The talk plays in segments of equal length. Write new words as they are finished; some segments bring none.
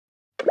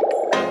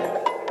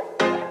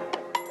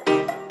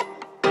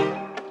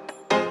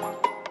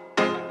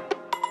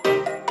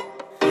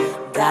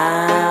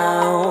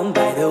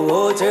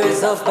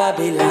of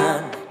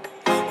Babylon,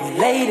 we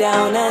lay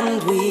down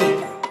and weep.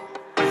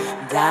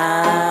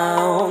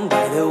 Down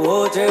by the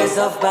waters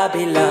of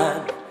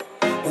Babylon,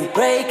 we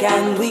break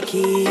and we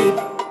keep.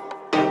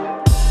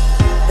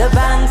 The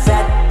banks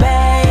at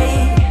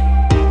bay,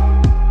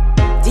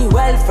 the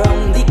well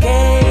from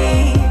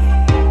decay,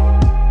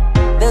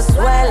 the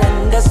swell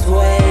and the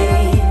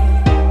sway,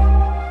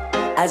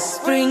 as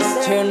springs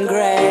turn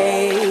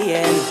grey.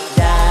 And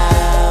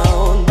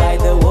down by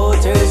the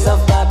waters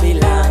of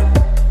Babylon,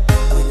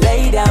 we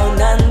lay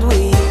down and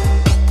weep.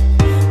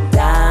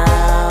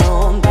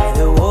 Down by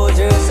the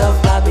waters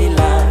of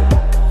Babylon,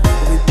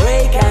 we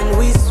break and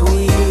we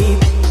sweep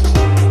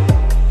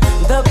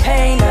the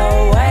pain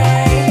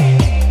away,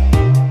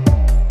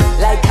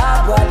 like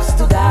cobwebs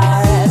to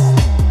dust.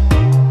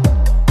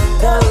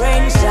 The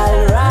rain shall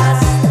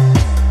rust,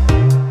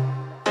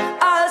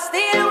 all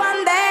still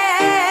one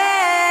day.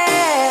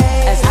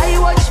 As I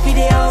watch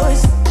videos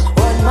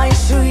on my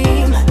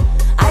stream,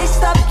 I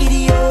stop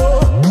video,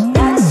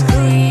 that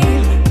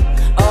scream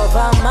of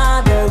a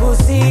mother who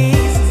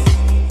sees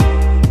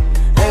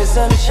her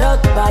son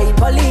shot by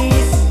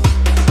police.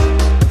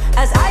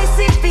 As I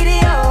see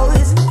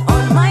videos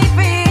on my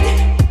feed,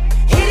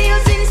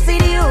 hideous,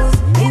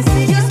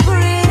 insidious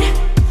greed,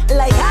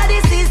 like how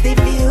this is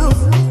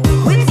diffused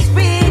with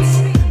speed,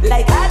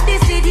 like how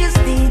this insidious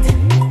deed.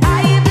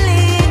 I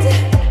bleed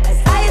as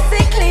I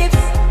see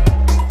clips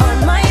on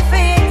my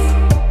face.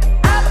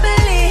 I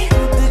believe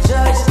the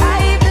judge.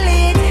 I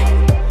bleed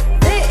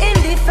the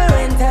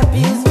indifferent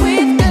abuse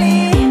with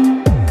glee,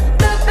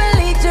 the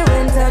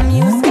belligerent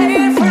amuse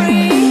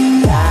carefree.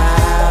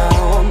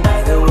 Down by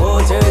the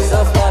waters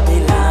of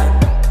Babylon,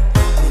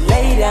 we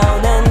lay down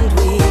and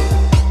weep.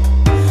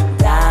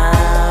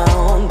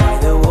 Down by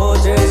the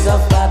waters of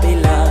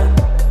Babylon,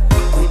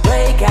 we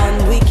break and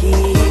we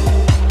keep.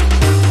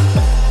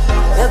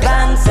 The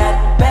banks at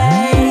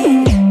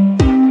bay,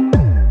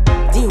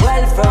 the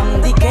well from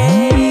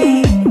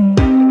decay,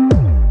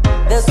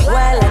 the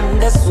swell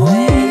and the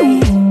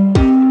sway,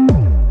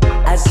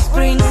 as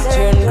springs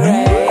turn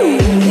grey.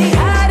 The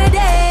other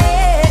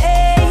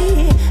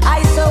day,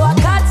 I saw a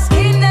cat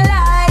skinned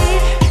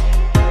alive.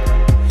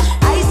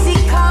 I see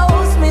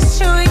cows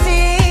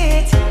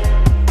mistreated.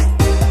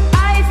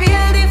 I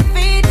feel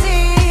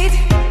defeated,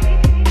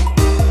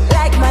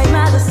 like my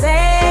mother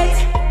said.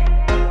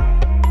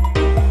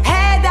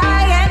 Head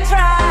high and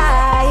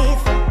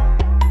thrive,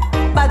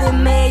 but the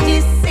mage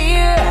is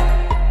sear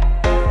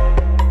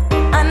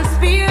and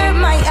spear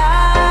my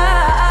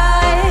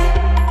eye.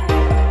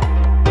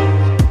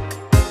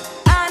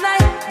 And I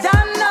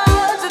don't know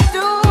what to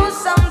do.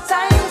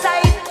 Sometimes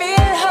I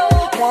feel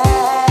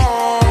hopeless.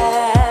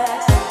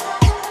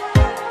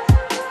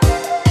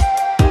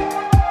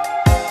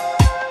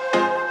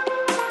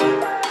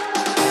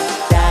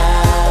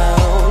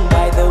 Down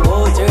by the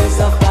waters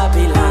of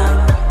Babylon,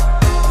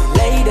 we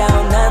lay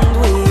down and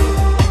weep.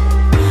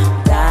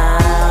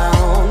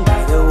 Down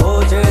by the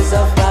waters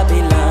of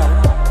Babylon,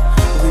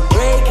 we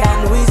break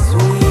and we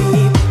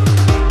sweep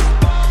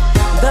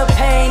the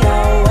pain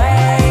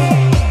away,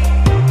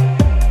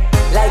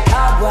 like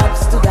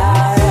cobwebs to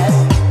dust.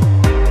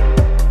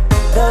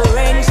 The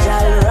rain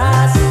shall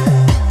rust,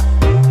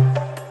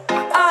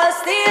 all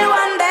still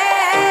one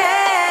day.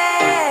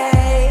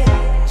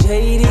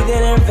 Jaded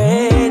and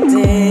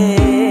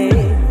faded,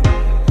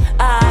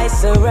 I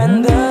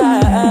surrender.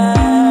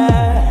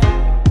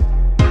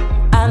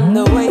 And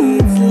the way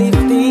it's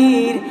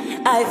lifted,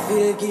 I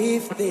feel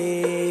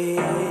gifted.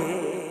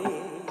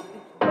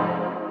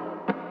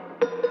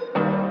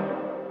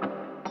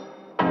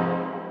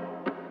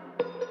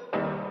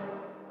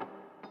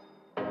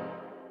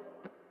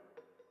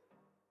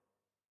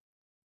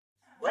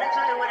 What a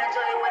joy, what a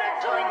joy, what a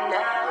joy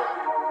now.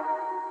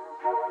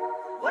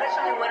 What a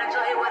joy, what a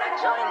joy, what a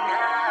joy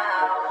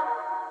now.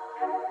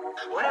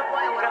 What a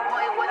boy, what a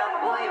boy, what a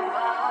boy,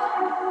 wow.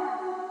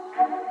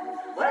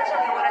 What a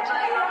joy, what a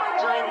joy, what a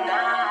joy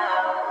now.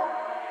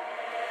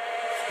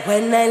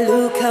 When I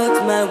look out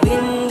my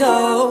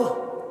window,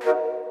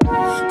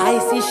 I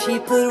see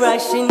sheep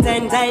rushing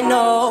and I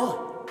know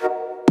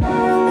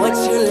what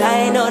you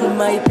lying on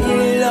my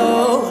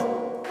pillow.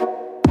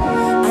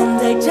 And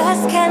I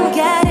just can't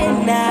get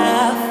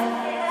enough,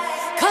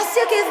 'cause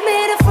you give me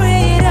the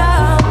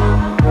freedom.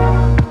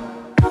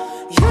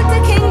 You're the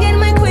king and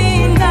my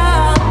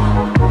queendom.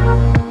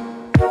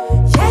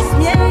 Yes,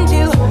 me and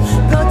you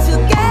go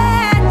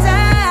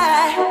together.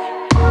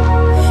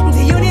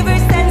 The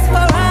universe stands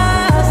for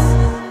us.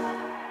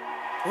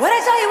 What a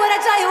joy, what a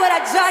joy, what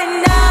a joy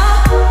now.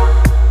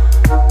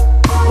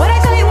 What a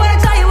joy, what a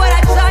joy, what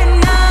a joy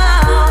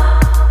now.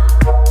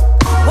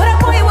 What a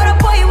boy, what a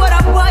boy, what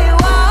a boy,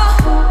 wow.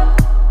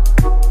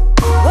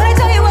 What a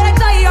joy,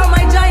 oh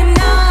my joy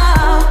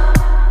now.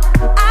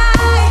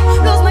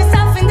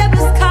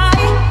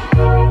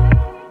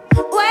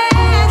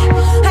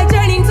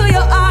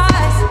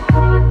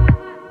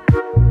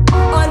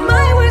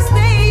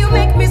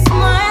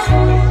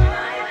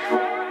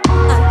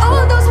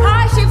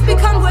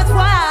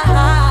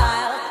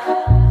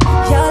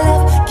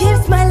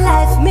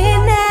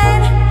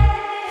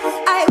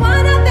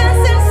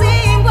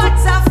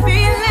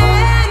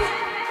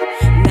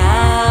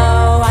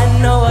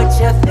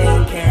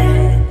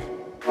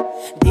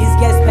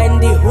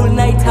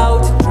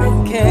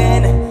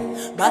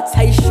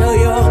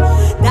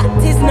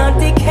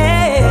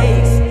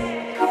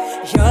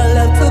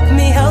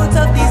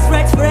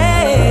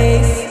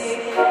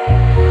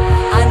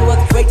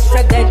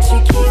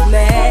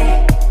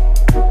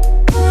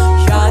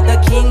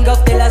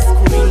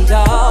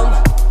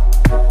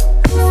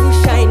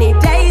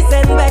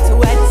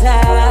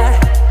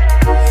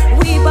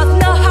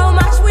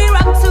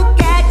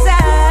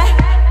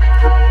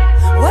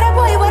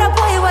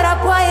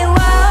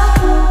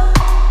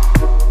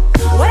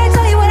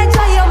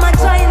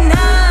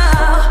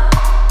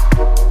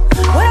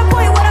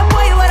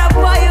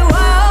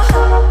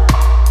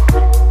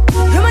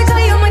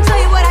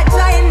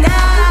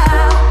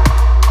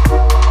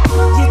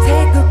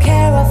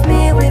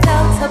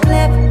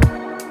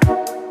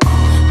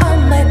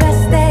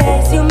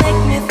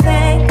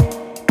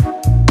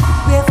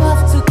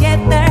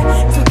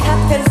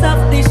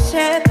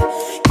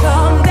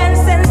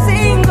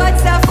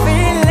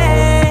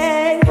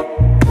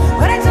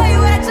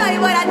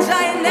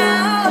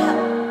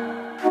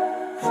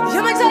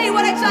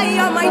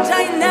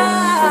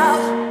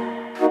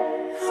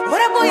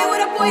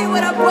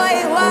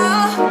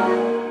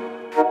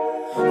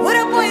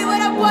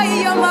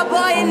 a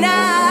boy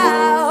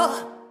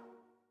now.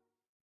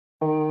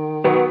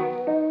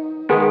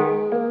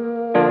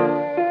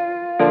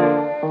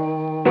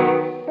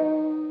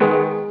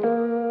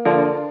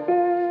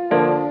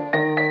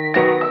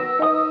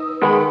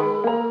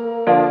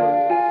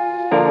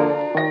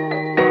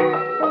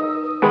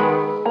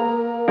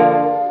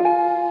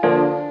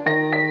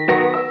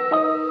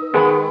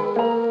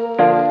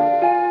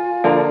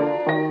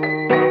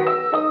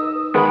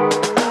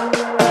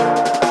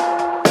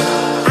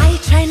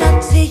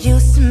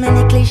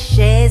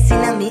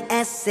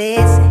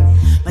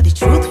 But the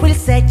truth will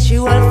set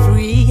you all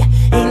free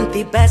in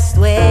the best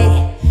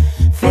way.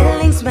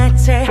 Feelings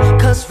matter,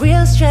 cause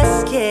real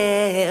stress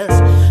kills.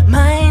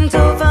 Mind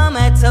over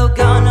matter,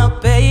 gonna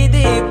pay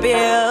the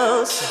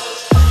bills.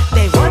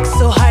 They work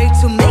so hard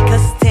to make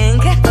us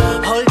think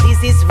all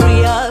this is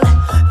real.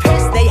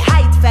 First they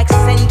hide facts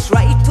and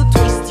try to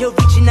twist the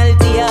original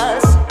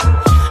deals.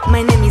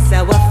 My name is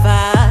Awa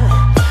Fall,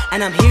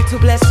 and I'm here to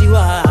bless you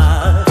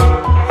all.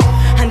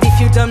 And if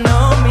you don't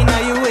know me,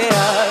 now you will.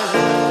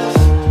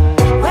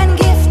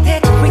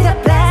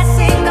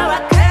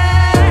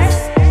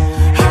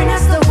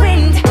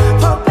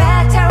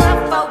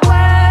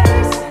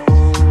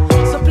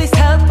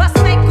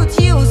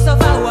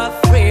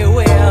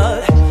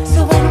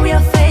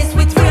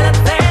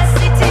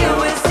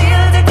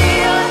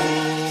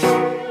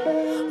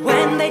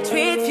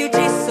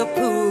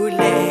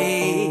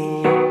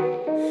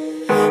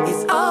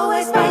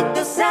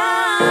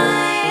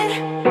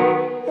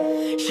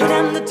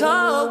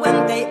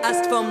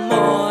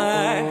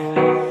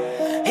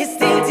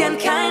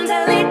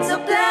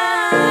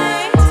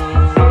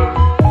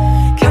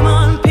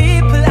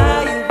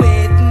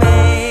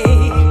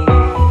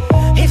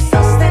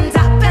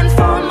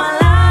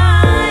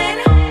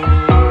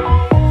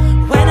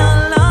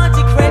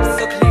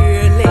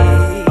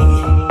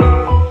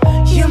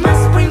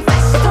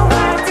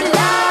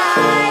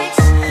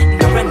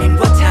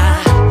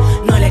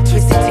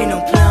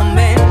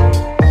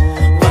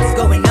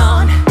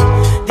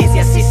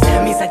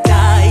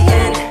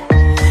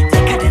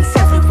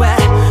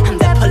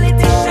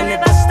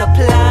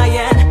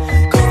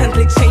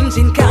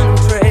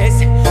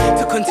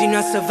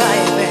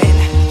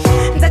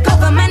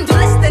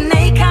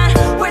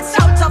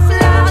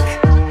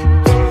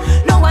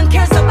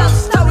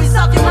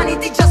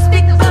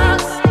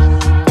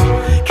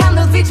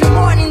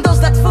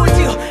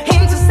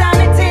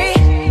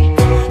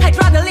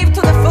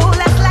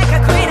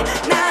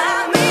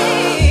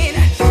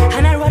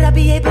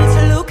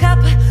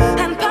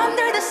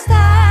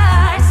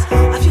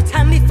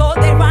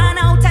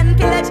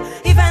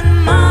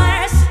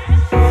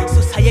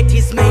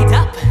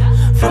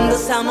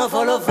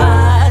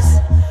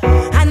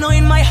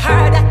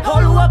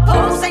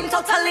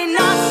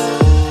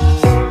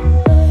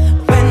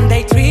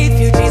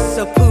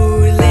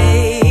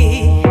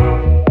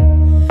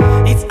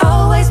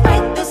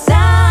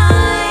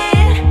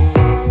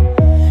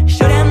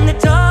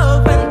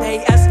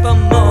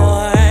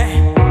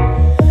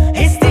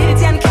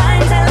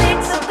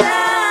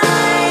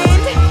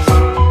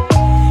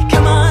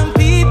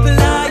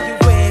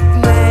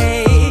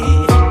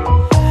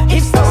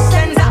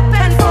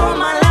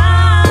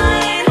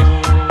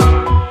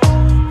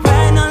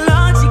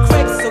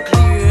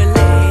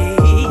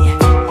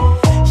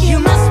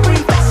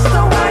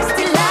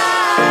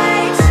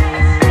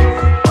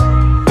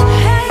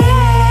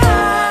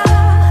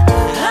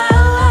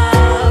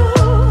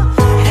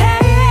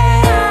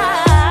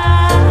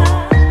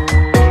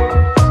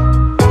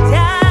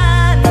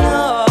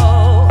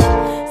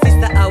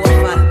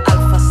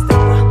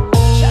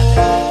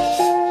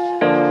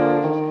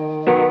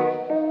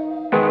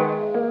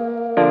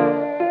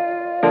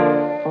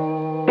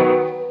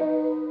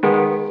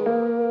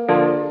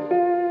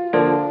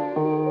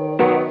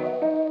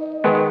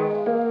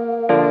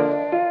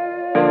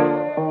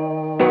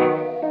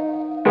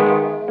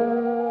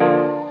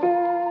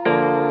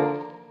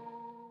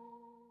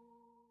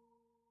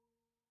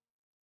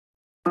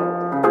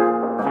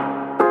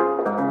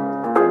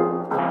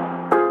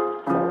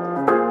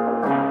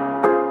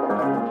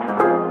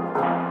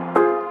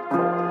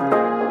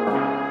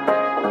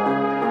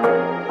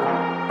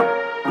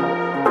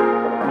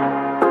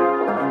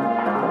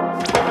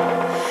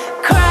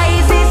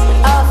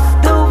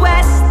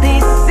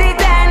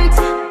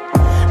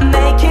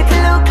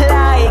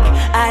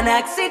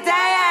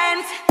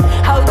 Accident.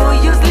 How do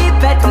you sleep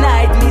at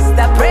night,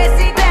 Mr.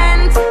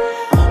 President?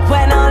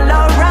 When all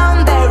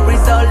around there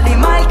is only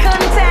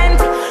malcontent.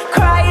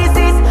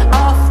 Crisis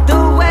of the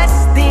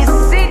West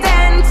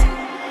dissident.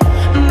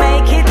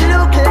 Make it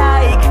look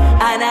like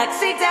an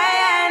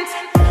accident.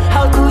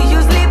 How do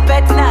you sleep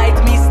at night,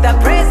 Mr.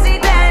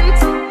 President?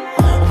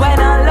 When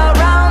all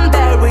around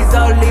there is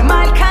only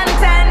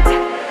malcontent.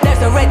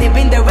 There's already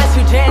been the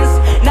resurgence,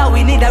 now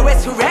we need a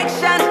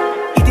resurrection.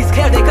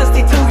 Clear the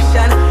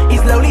constitution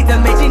is slowly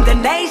damaging the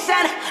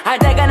nation. Are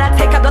they gonna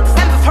take a blood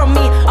sample from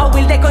me, or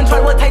will they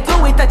control what I do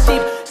with the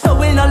chip? So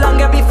we'll no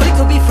longer be free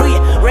to be free.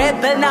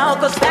 Rebel now,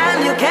 cause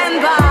time you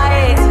can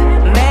buy it.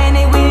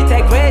 Many will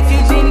take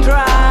refuge in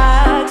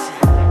drugs.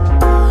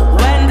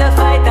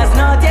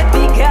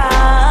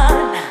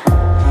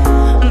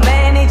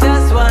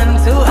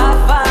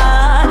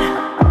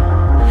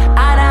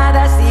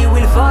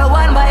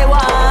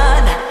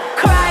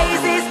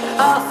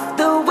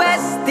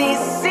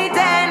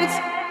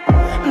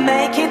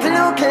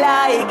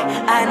 like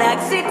an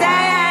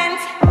accident?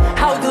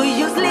 How do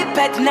you sleep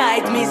at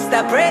night, Mr.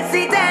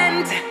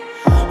 President,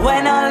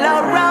 when all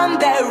around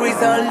there is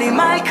only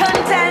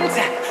malcontent?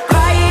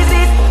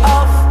 Crisis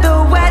of the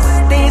West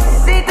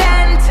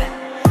dissident,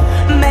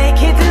 make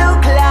it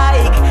look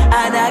like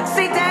an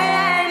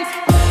accident.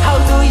 How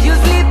do you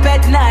sleep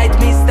at night,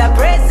 Mr.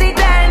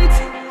 President,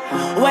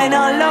 when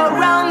all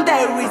around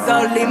there is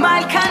only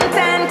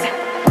malcontent?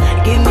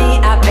 Give me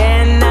a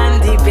pen and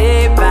the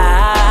paper,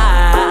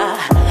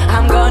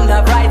 I'm gonna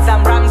write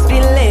some rhymes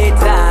for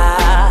later.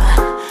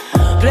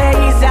 Play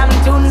some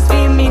tunes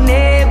for me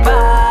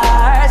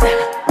neighbors,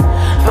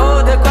 for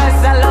the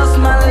cause I lost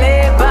my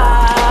labor.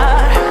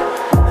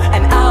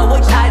 And our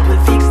child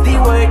will fix the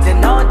world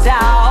and no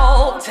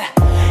doubt.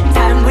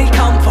 Time will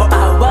come for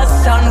our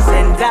sons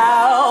and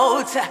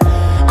doubt.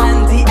 And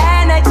the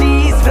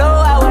energies flow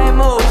our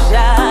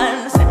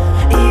emotions.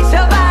 Each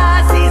of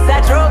us is a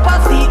drop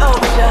of the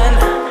ocean.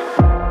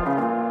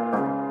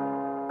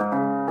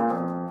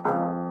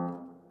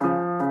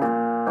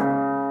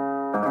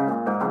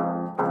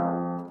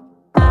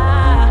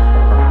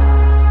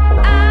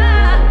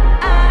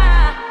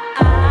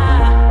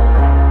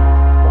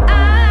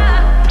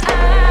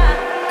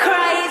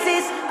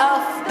 Crisis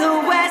of the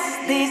West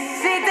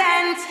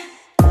dissident,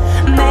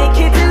 make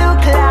it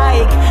look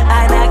like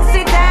an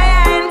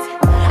accident.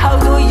 How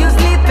do you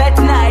sleep at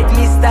night,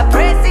 Mr.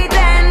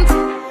 President,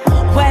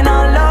 when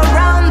all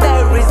around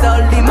there is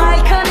only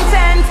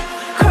malcontent?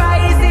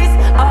 Crisis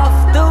of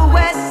the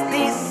West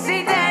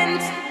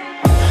dissident,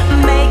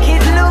 make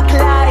it look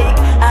like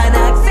an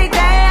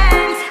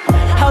accident.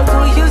 How do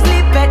you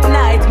sleep at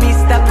night,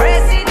 Mr.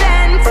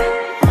 President,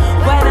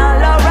 when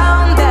all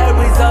around there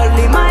is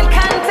only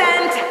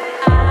malcontent?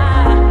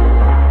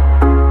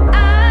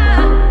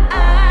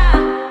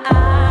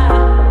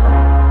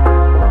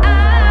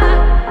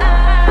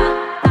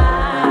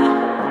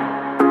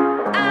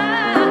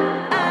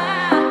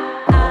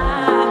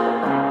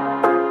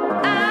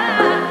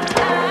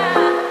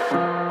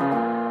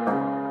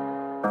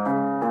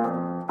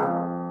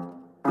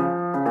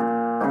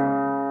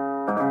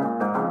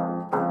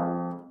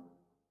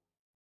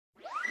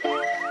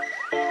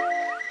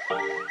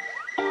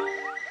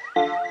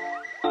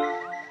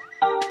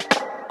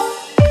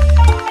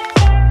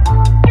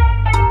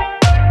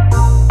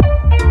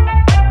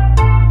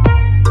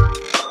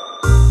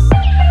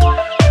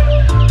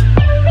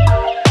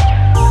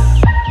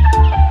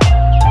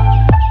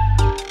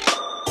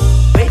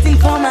 Waiting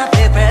for my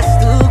papers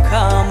to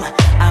come.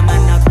 Am I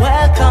not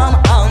welcome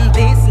on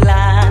this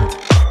land?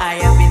 I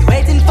have been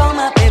waiting for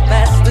my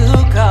papers to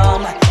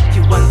come.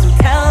 You want to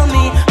tell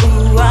me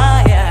who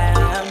I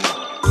am?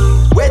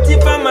 Waiting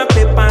for my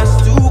papers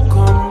to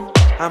come.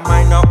 Am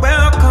I not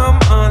welcome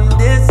on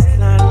this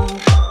land?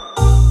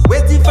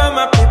 Waiting for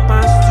my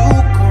papers to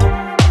come.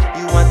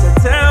 You want to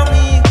tell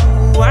me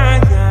who I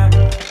am?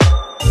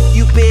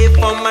 You pay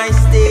for my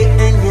stay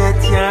and yet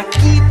you're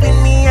keeping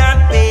me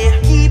at bay,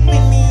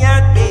 keeping me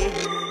at bay.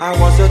 I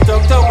was a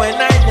doctor when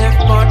I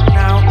left, but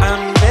now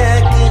I'm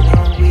begging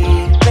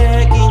away,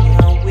 begging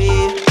away.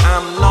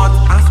 I'm not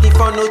asking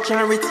for no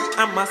charity,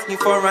 I'm asking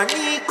for an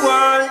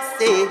equal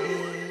stay.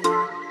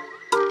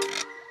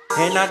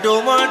 And I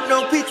don't want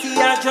no pity,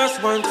 I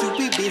just want to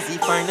be busy,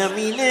 find a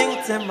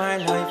meaning to my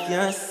life,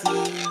 you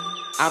see.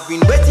 I've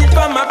been waiting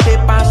for my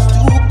papers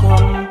to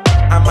come.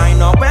 Am I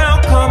not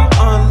welcome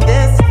on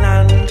this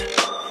land?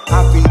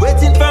 I've been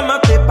waiting for my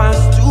papers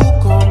to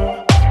come.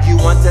 You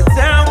want to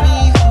tell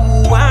me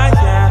who I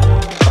am?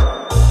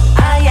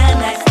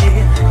 I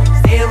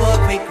still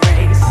walk with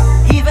grace,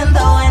 even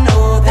though I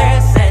know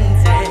they're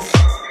sentenced.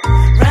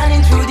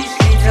 Running through the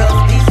streets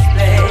of this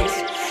place,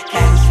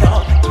 can't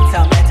stop, it's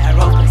a matter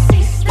of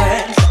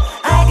persistence.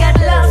 I got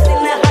lost in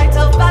the heart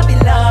of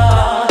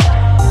Babylon,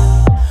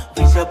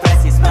 which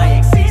oppresses my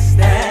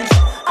existence.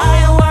 I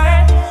am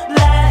worth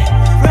blood,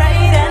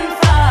 rain and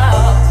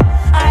fault.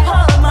 I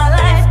hold my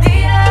life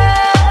dear,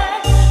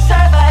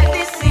 survive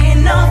this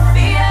scene of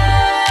fear.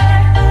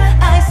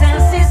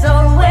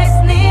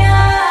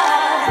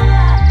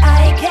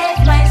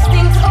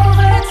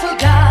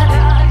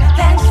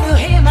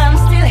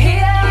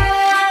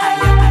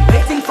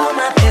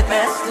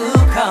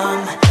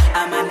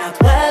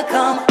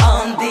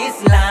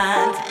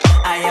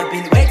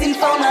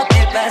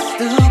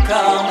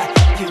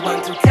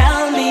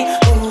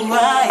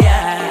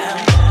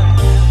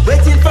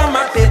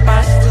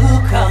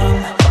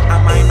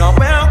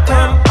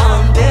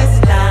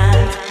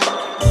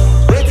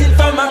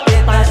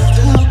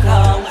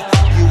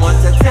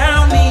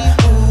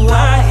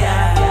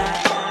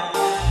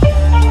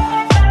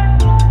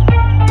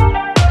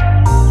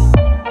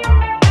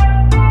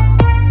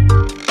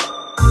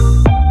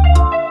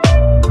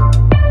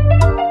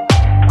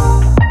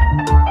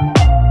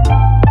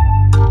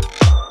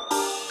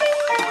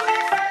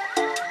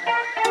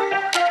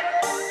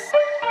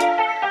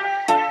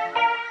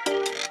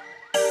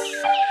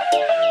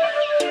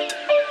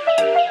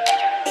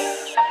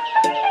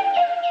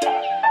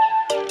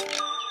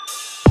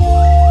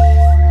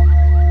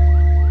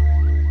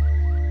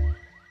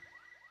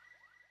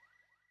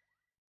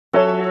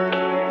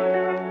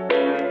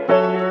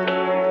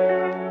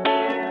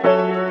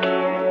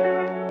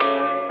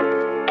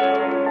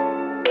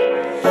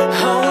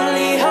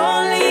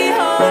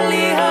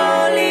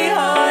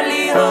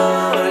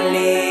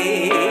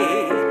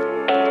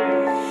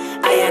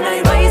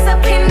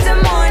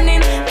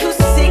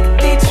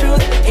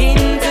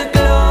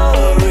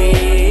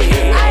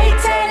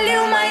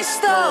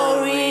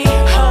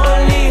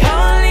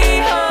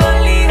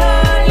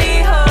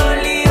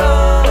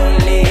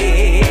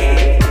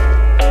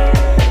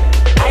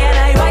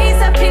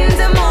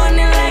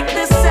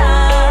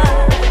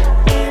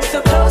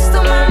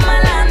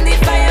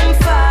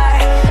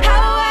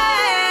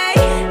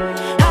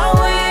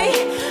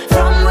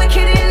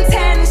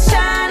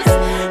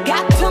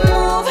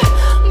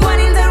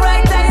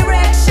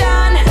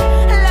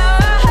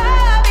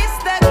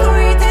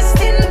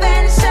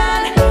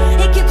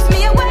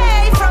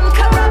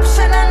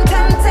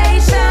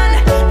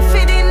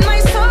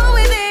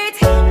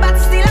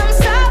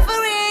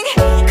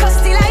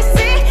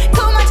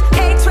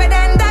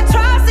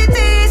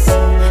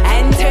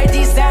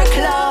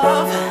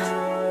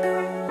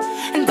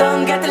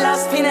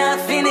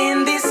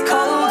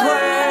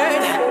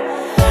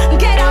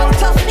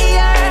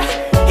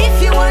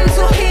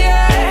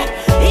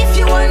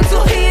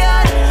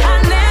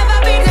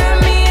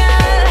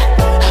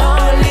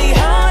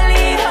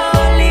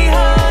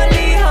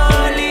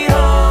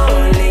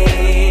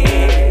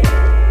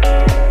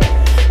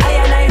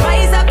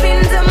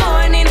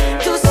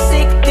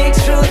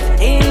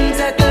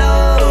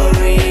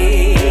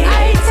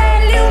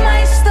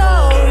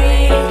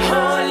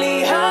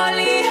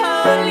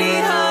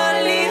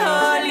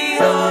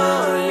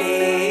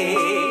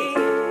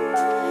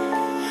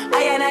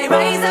 I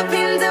rise up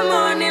in the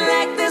morning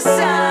like the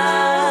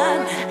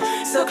sun,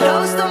 so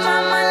close to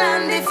mama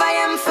land if I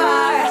am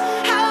far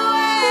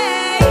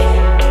away.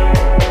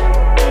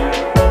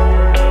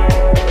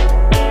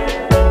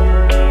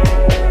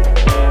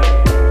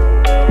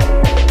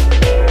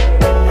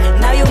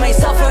 Now you may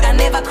suffer and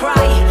never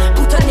cry.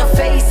 Put on your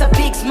face a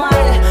big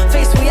smile.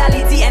 Face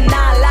reality and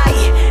not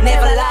lie.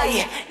 Never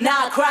lie,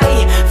 not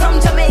cry. From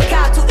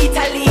Jamaica to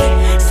Italy,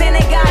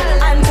 Senegal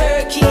and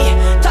Turkey,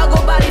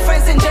 Togo, Bali,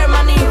 France and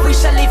Germany. We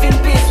shall live in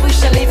peace, we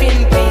shall live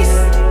in peace.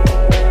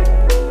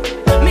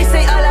 Me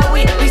say all are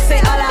we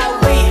say all are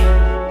we.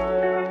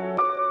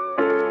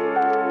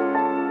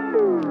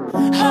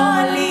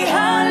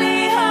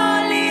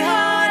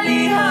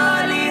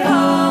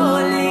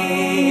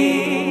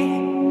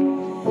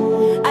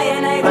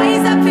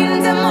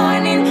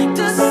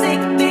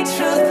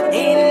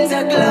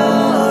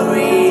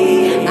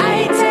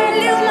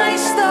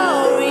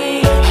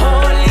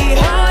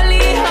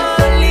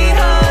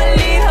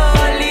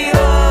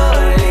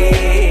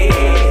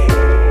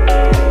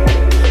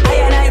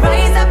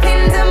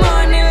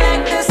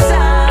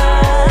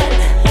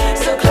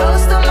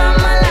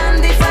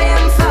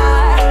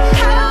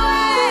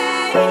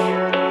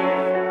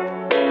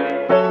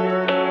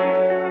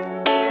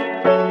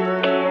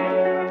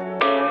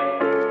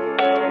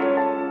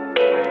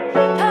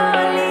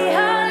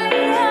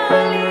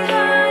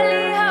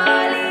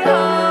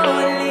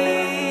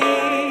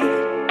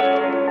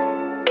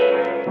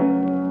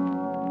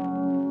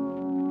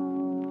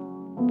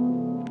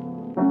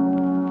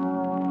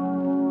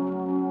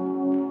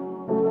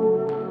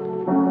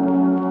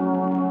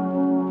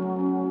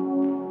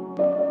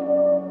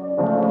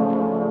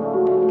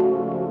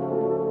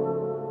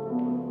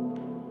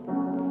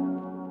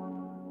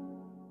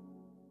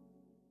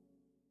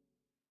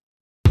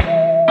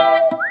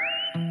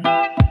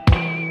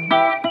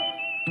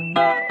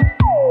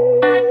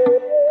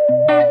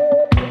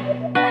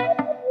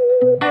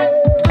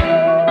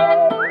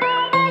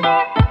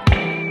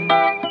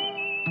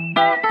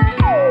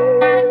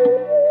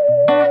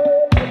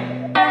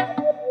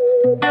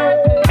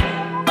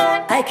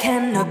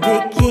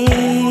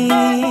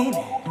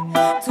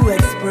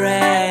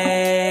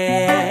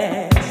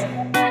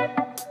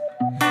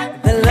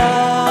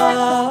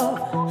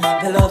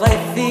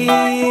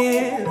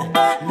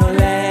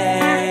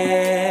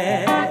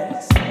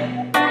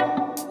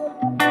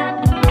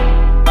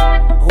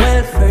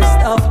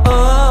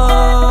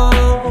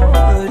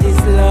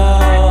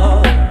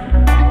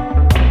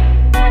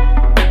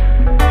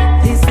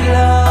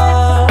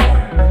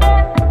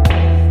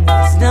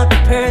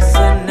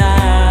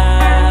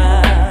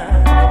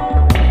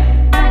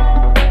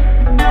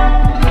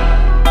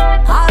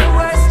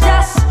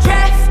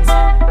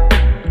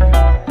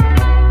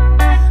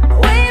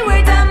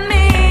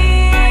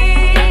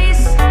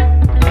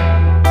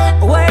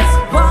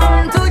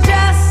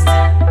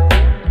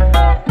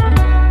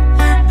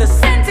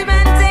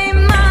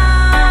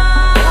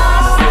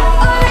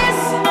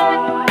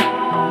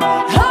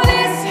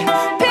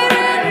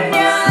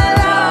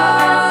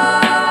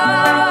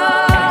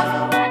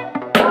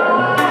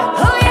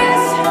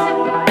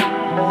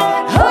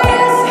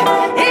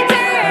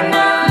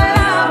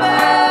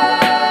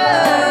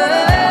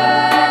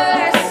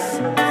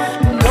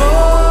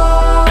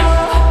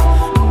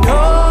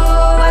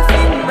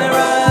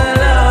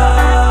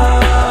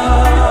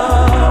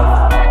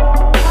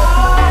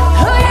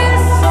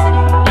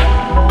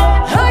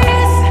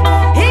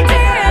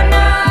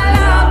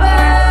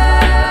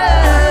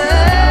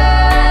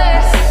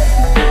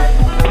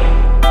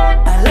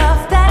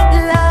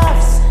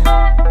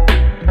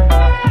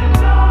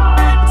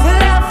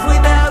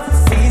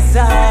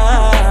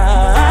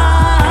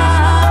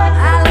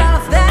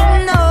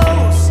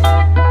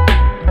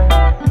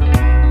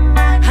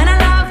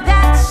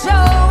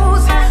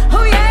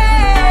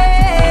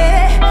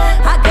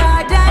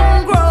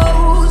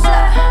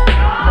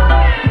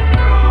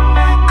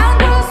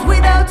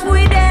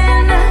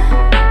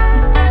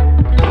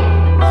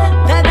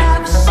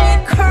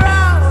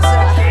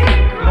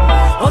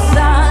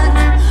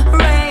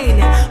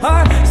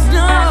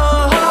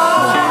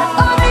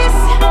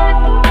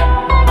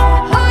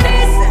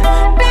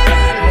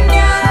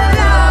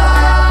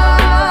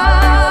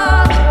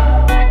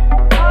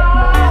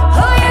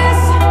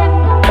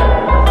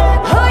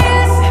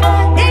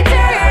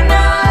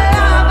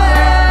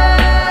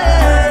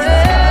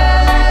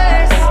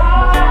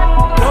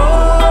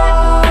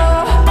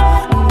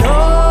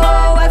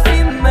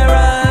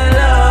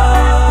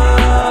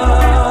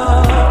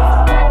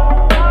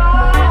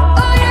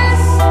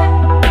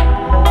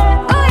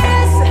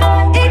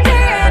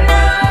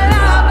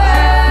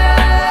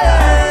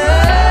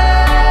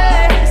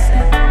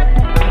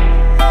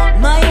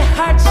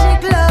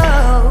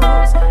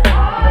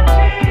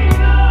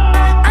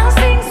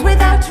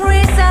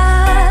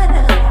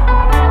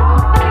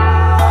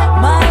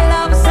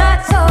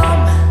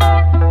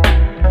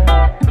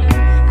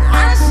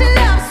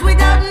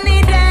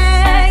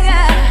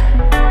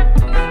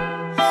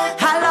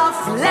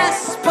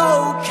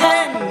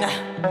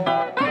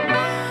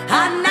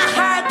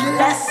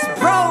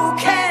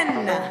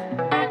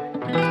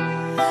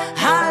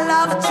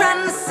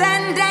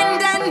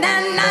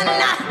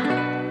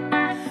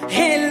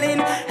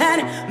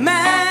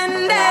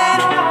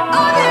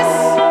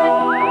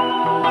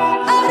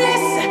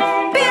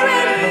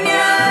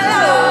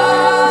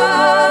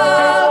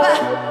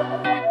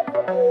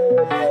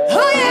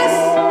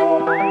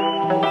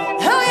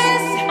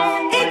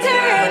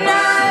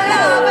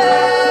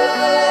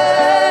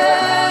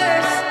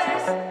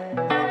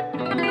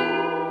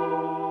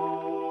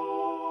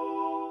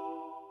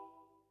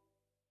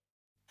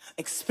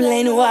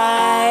 Explain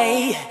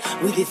why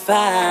we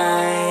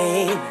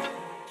define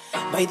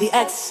by the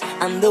X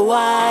and the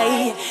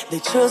Y,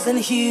 the chosen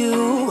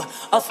hue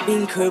of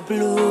pink or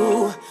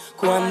blue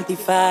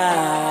quantifies.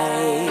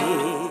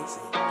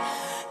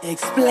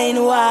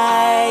 Explain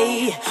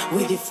why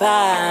we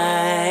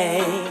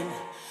define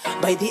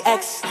by the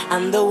X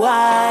and the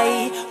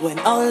Y, when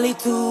only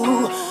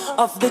two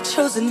of the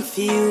chosen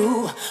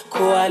few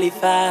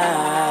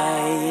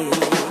qualify.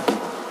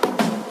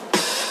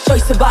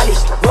 Choice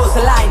abolished, rows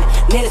aligned,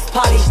 nails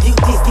polished,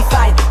 duties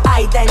defined,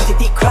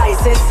 identity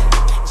crisis,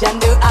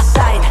 gender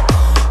assigned.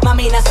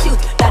 Mommy in a suit,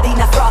 daddy in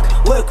a frock,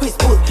 work with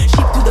spool,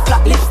 ship to the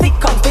flat, lipstick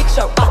on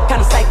picture, back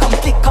and side, come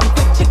click,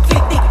 chick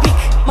flick, dick pic.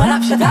 Man up,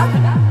 shut up,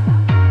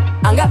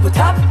 hang up, put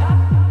up,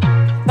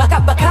 back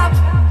up,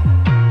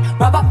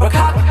 wrap up, rock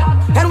up.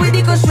 And we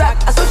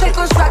deconstruct, a social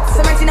construct,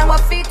 cementing our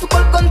feet to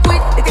cold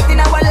concrete, detecting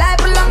our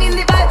life along in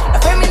the vibe,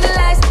 affirming the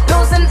lies,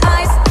 nose and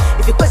eyes.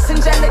 If you question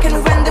gender, can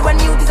we render a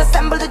new,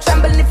 disassemble the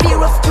tremble in the fear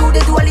of true,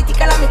 the duality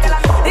calamity.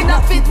 Did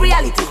not fit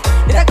reality,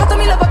 the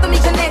dichotomy, lobotomy,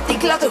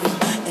 genetic lottery.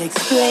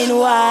 Explain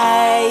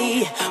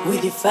why we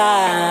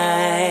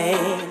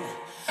define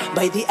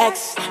by the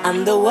X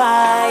and the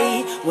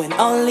Y, when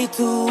only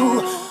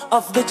two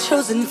of the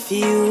chosen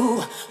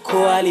few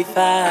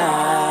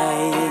qualify.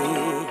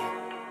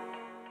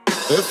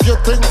 If you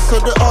think so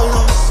the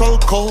higher soul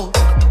cold,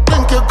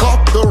 think you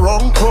got the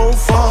wrong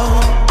profile.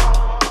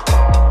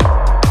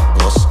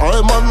 Cause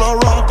I'm on a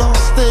rather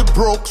stay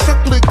broke,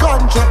 strictly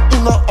ganja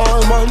in a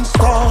all-man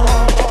style.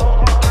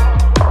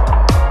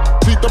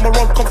 See them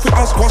around comfy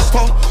as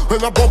Costa,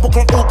 when I bump up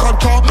like old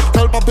cancha.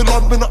 Tell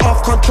Babylon me no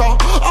half cancha,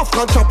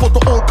 put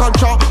the old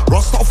cancha.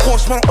 Rasta of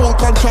course man old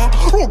cancha,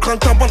 road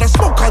cancha but I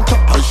smoke cancha.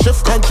 I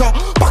shift cancha,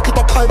 back it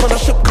up I man a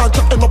ship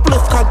cancha, end up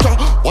lift cancha.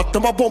 What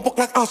them a bump up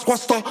like ass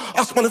Costa,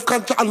 ask man if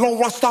cancha and long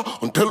rasta.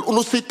 Until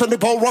uno sit and they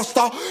bow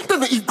rasta, then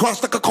they eat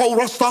grass like a cow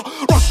rasta.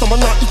 Rasta man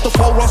not eat the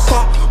foul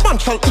rasta, man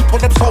shall eat when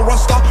them soul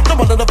rasta. No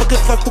man never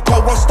give life to cow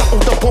rasta, on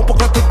them bump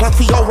up like it like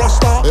for your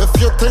rasta. If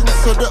you think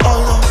so the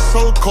higher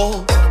soul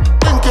cold,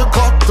 think you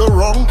got the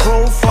wrong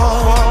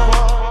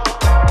profile.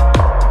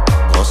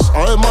 Cause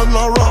I'm on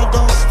a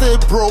rather stay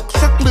broke,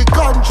 strictly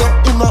ganja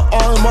in a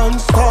all-man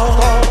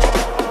style.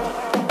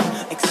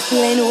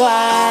 Explain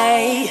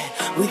why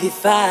we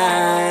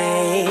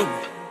define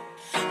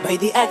by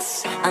the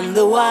X and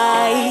the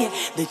Y,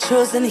 the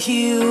chosen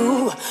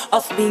hue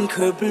of pink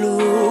or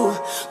blue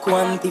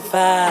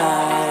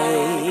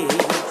quantifies.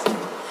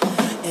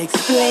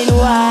 Explain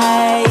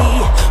why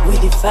we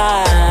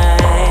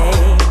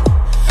define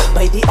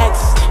by the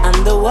X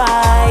and the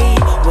Y,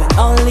 when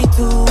only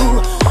two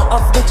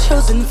of the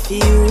chosen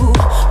few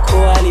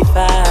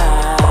qualify.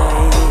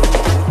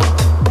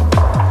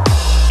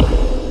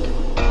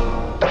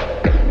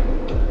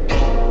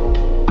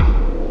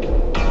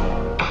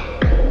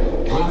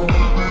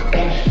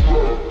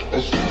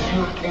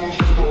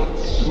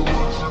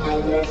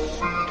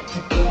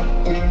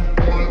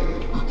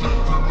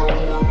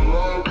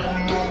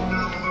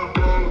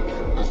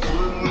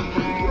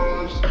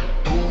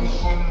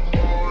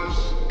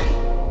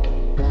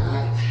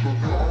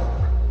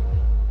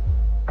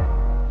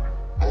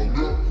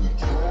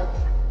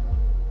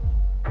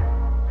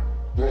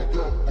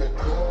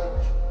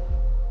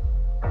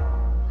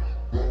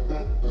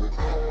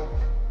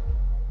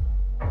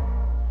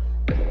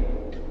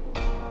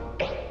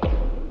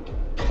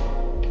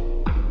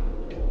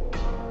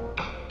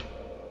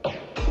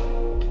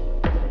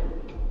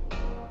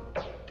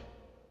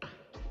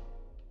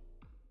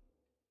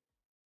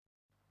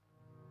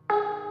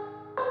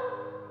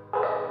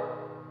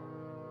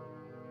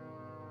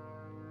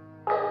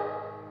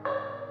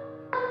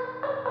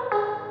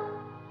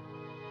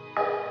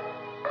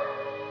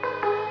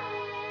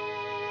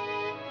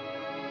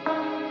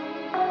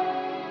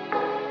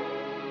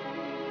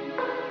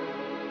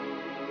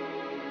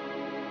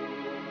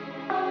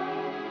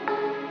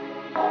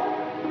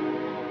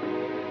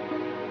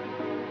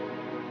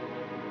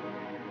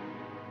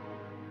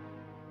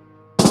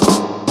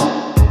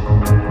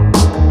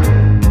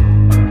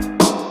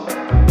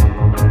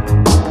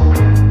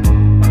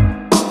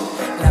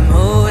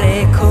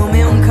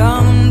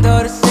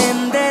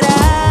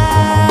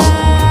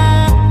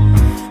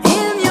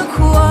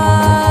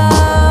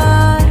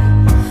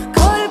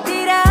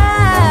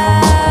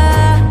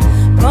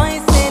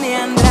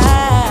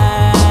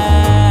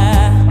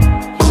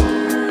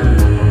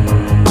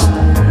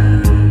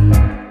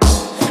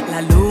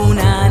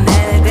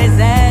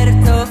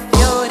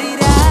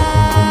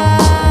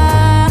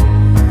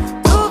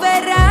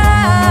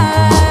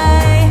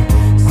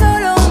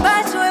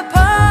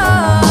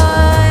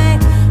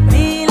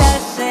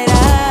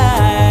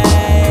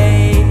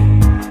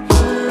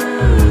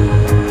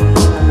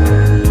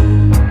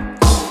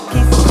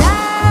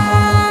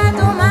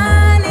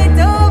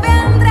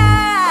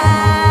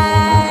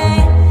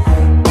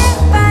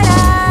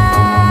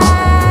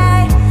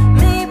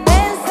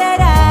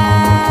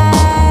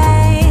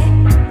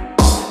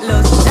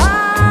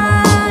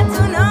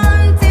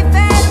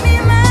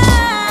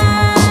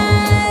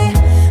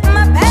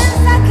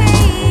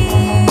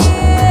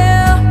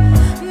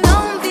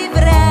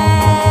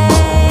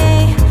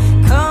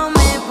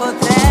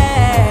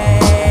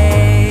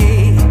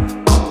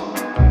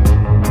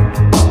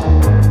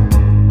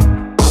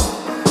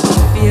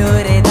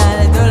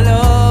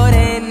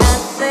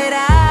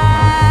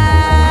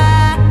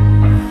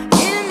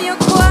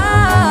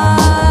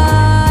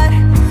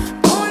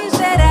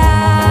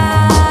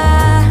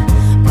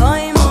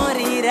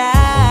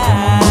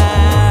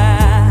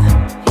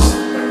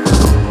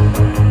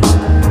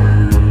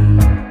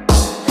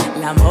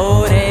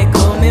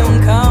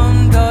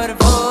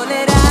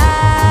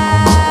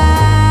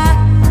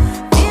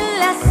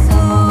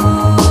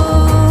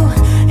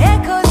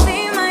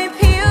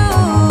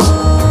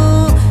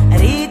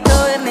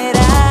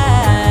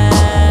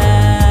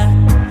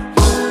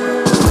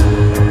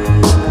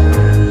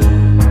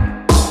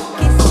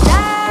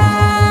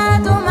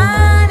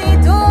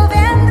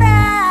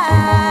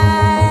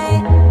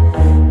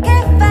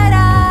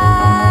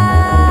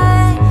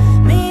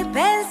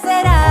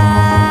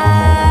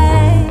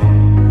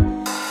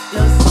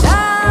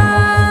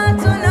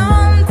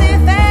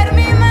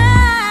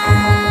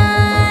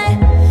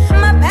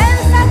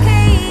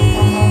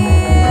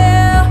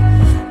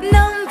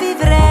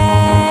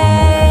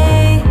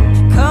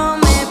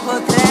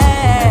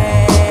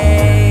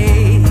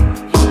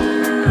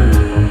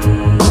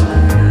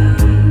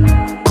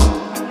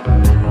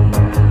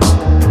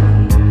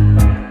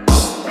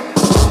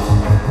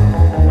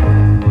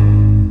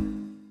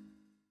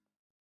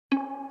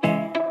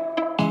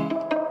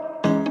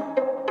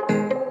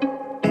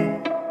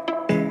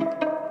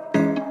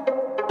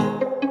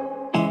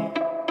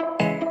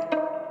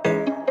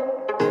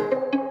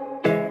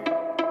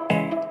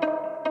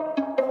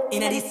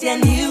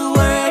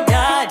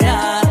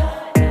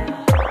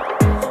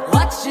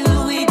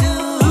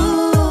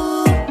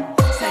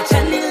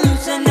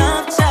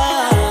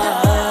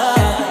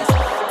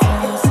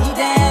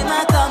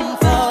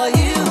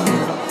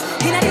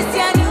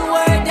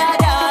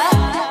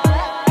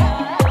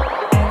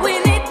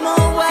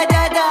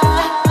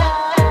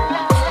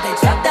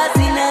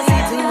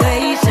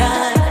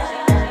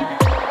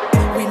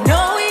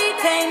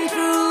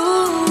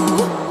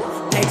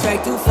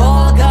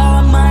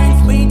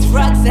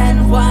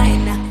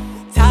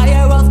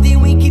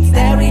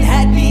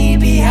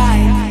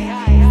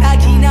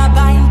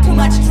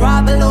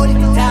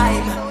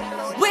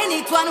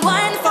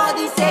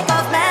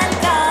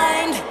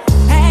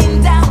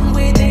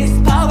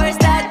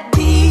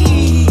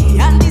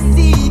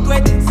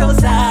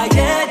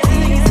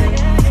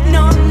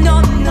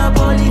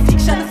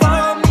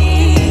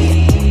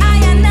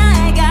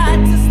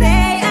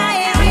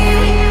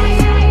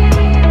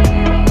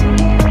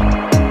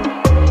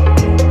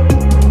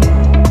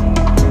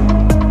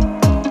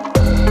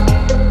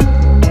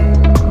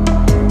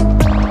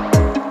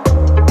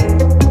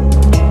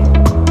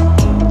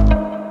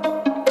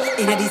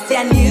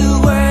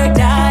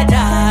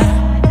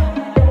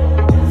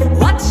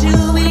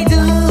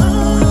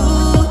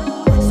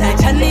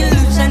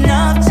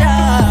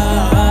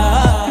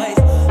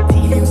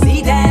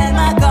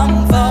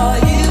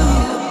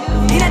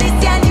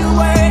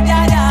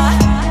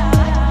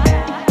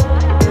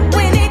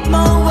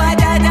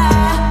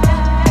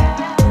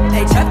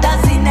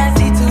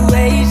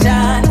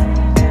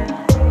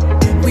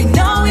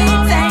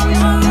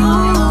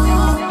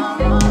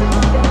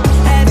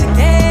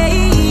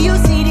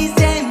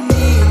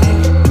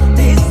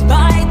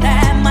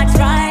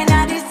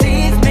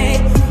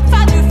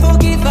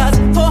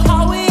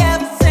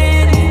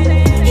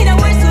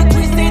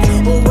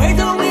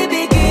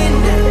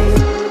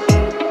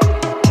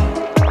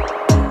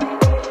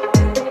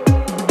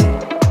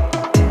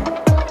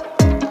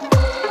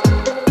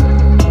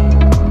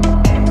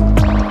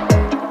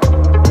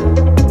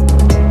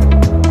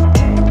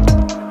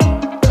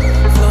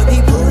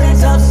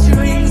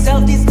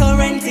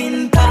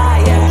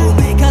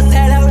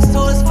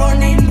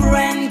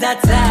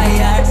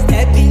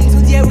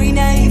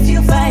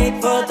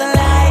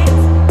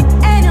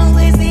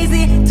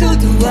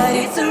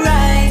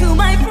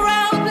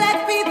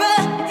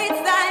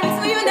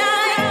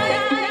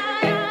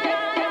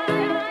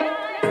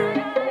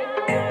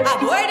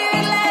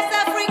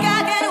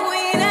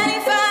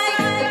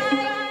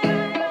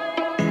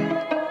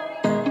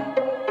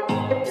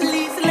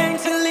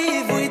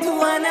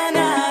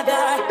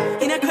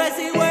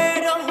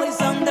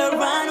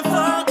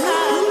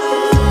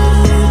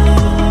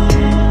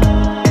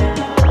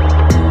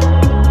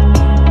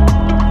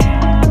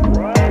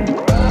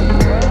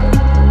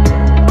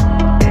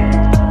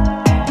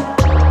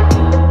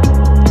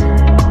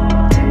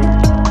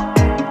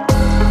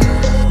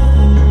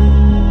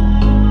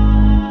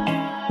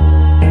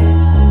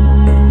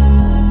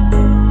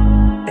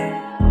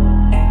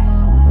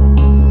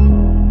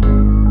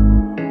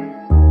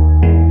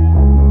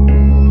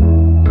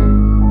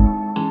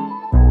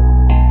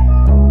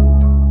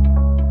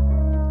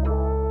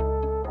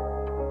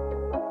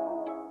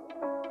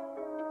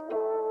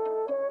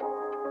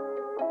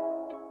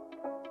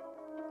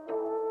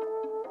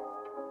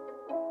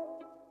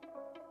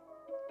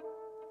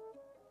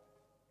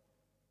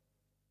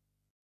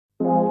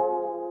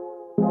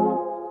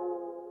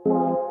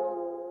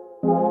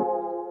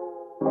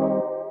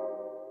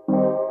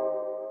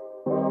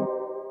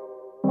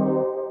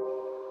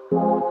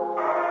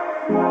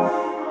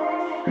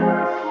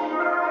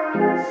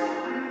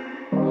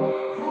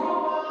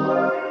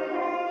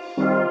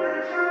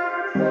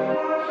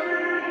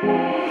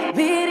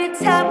 Beat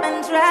it up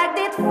and dragged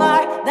it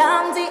far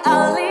down the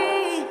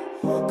alley.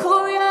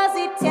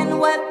 Curiosity and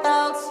wet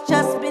thoughts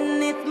just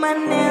beneath my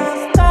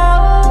nails.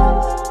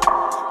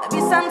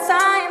 Maybe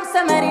sometimes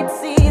I made it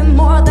seem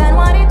more than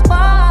what it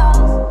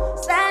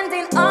was.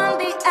 Standing on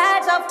the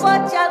edge of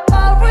what y'all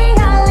call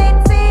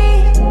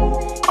reality.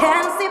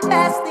 Can't see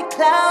past the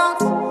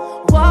clouds.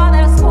 What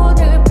else could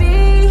there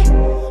be?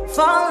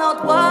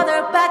 Fallout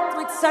water backed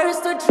with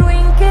thirst to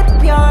drink it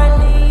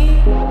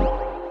purely.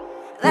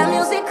 The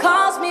music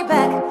calls me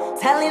back,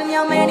 telling me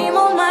how many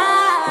more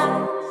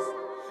miles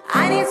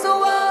I need to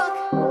walk,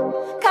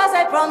 cause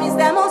I promise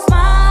them I'll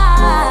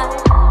smile.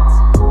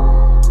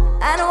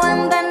 And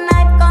when the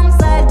night comes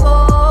I go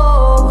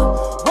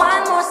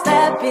one more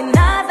step in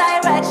a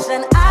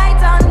direction I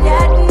don't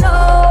yet know.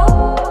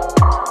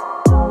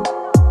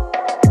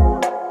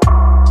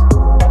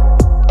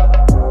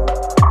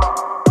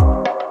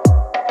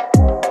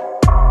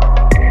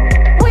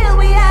 Will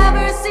we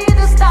ever see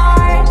the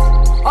start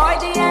or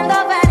the end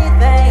of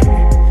anything?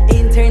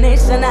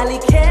 Internationally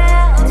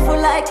careful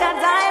like a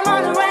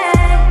diamond ring.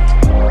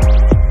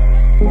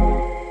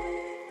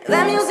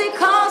 The music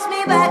calls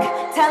me back,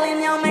 telling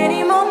me how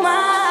many more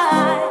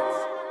miles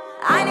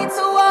I need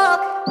to walk,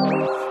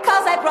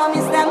 cause I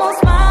promise them I'll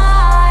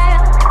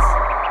smile.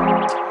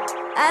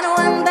 And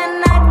when the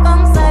night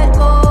comes I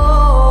go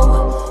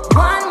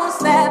one more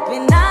step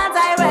in a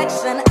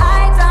direction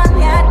I don't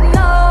yet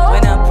know.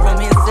 When a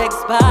promise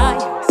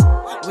expires,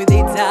 with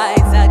it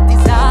dies a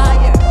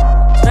desire.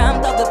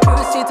 Dreamt of the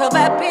pursuit of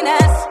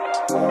happiness,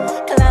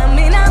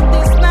 climbing up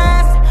this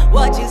mess.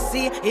 What you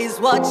see is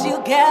what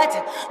you get.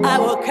 I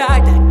work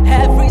hard at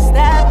every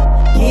step.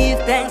 Give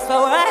thanks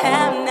for where I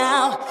am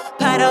now.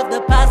 Part of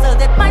the puzzle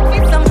that might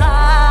fit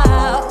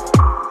somehow.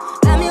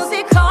 The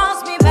music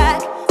calls me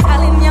back,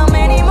 telling me how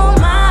many more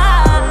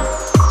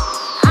miles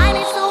I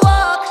need to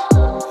walk,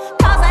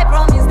 cause I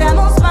promise them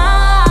I'll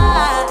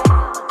smile.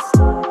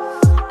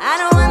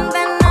 And when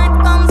the night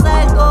comes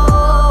I go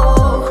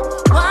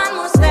one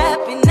more step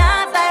in a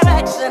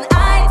direction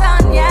I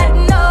don't yet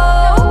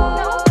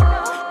know.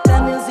 The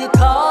music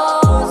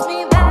calls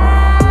me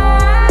back,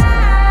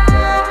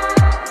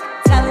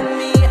 telling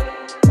me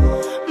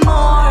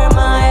more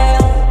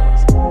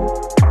miles.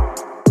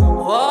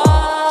 Whoa.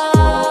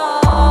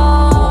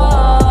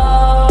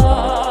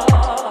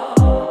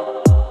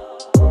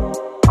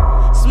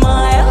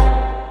 Smile.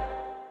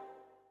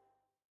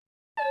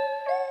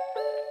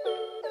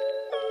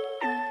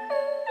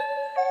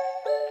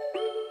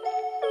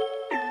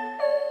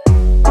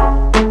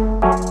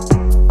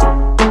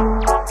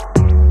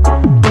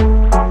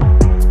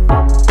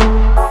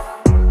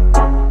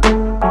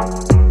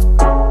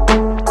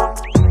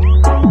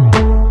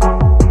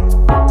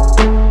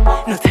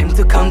 No time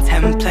to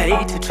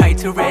contemplate, to try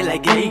to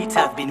relegate.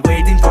 I've been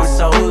waiting for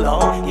so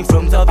long in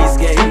front of his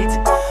gate.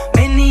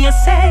 Many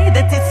say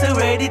that it's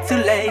already too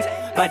late,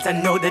 but I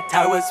know that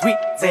hours with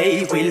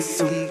day will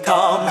soon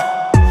come.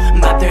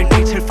 Mother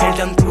Nature fell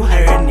down to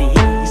her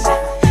knees,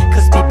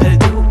 cause people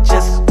do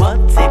just what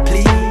they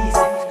please.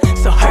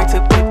 So hard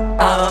to put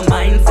our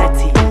minds at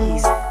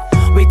ease.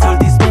 We told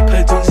these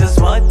people do just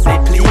what they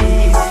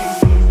please.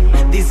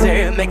 This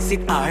air makes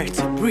it hard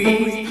to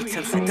breathe.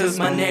 Some settles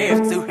my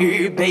nerve to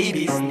hear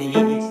babies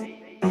sneeze.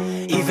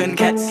 Even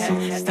cats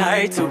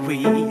start to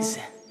wheeze,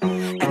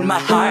 and my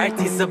heart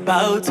is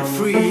about to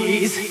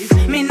freeze.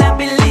 Me not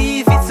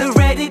believe it's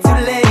already too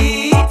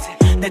late,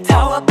 that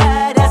our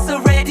bed has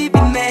already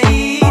been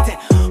made.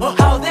 Oh,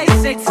 how they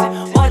sit,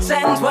 watch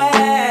and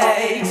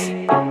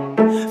wait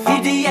for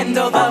the end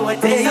of our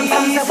days.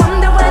 Sometimes I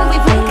wonder when we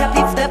wake up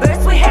if the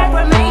birds we heard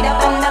were made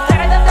up and a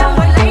third of them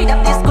were laid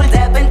up. This could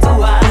happen to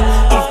us.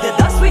 If the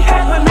dust we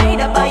heard were made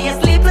up by a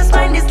sleepless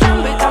mind, this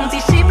slumber comes,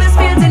 these sheepless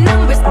fields in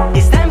numbers.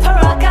 It's time for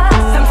our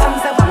cause.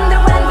 Sometimes I wonder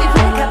when we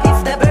wake up if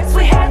the birds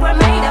we heard were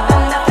made up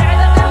and a third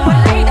of them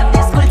were laid up.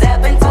 This could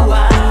happen to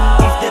us.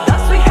 If the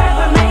dust we heard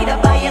were made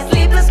up by a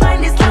sleepless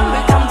mind, this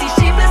slumber comes, these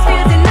sheepless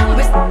fields in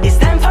numbers. It's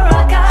time for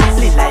our cause.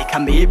 Lit like a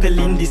maple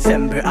in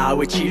December,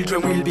 our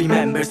children will be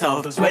members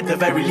of us. At the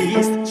very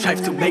least,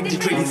 strive to make the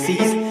drilling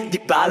cease. The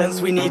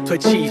balance we need to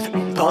achieve,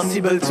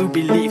 impossible to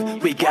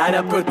believe. We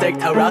gotta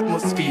protect our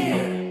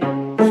atmosphere,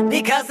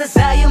 because as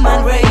a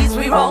human race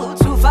we roll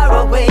too far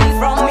away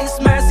from His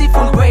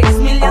merciful grace.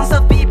 Millions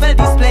of people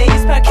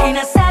displaced, parking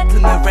a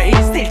settlement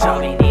race, still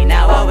drowning in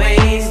our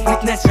ways.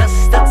 Witness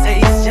just a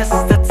taste,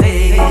 just a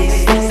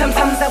taste.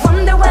 Sometimes I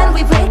wonder when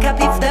we wake up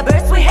if the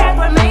birds we heard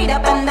were made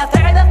up and a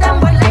third of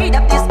them were laid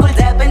up. This could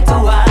happen to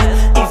us.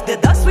 If the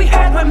dust we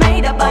heard were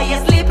made up by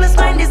a sleepless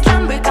mind, this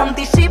slumber come,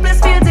 these sheepless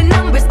fields in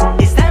numbers.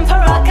 It's time for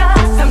our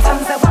cause.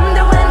 Sometimes I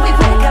wonder when we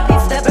wake up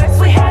if the birds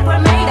we heard were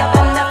made up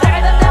and a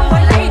third of them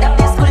were laid up.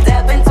 This could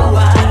happen to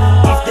us.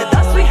 If the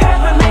dust we heard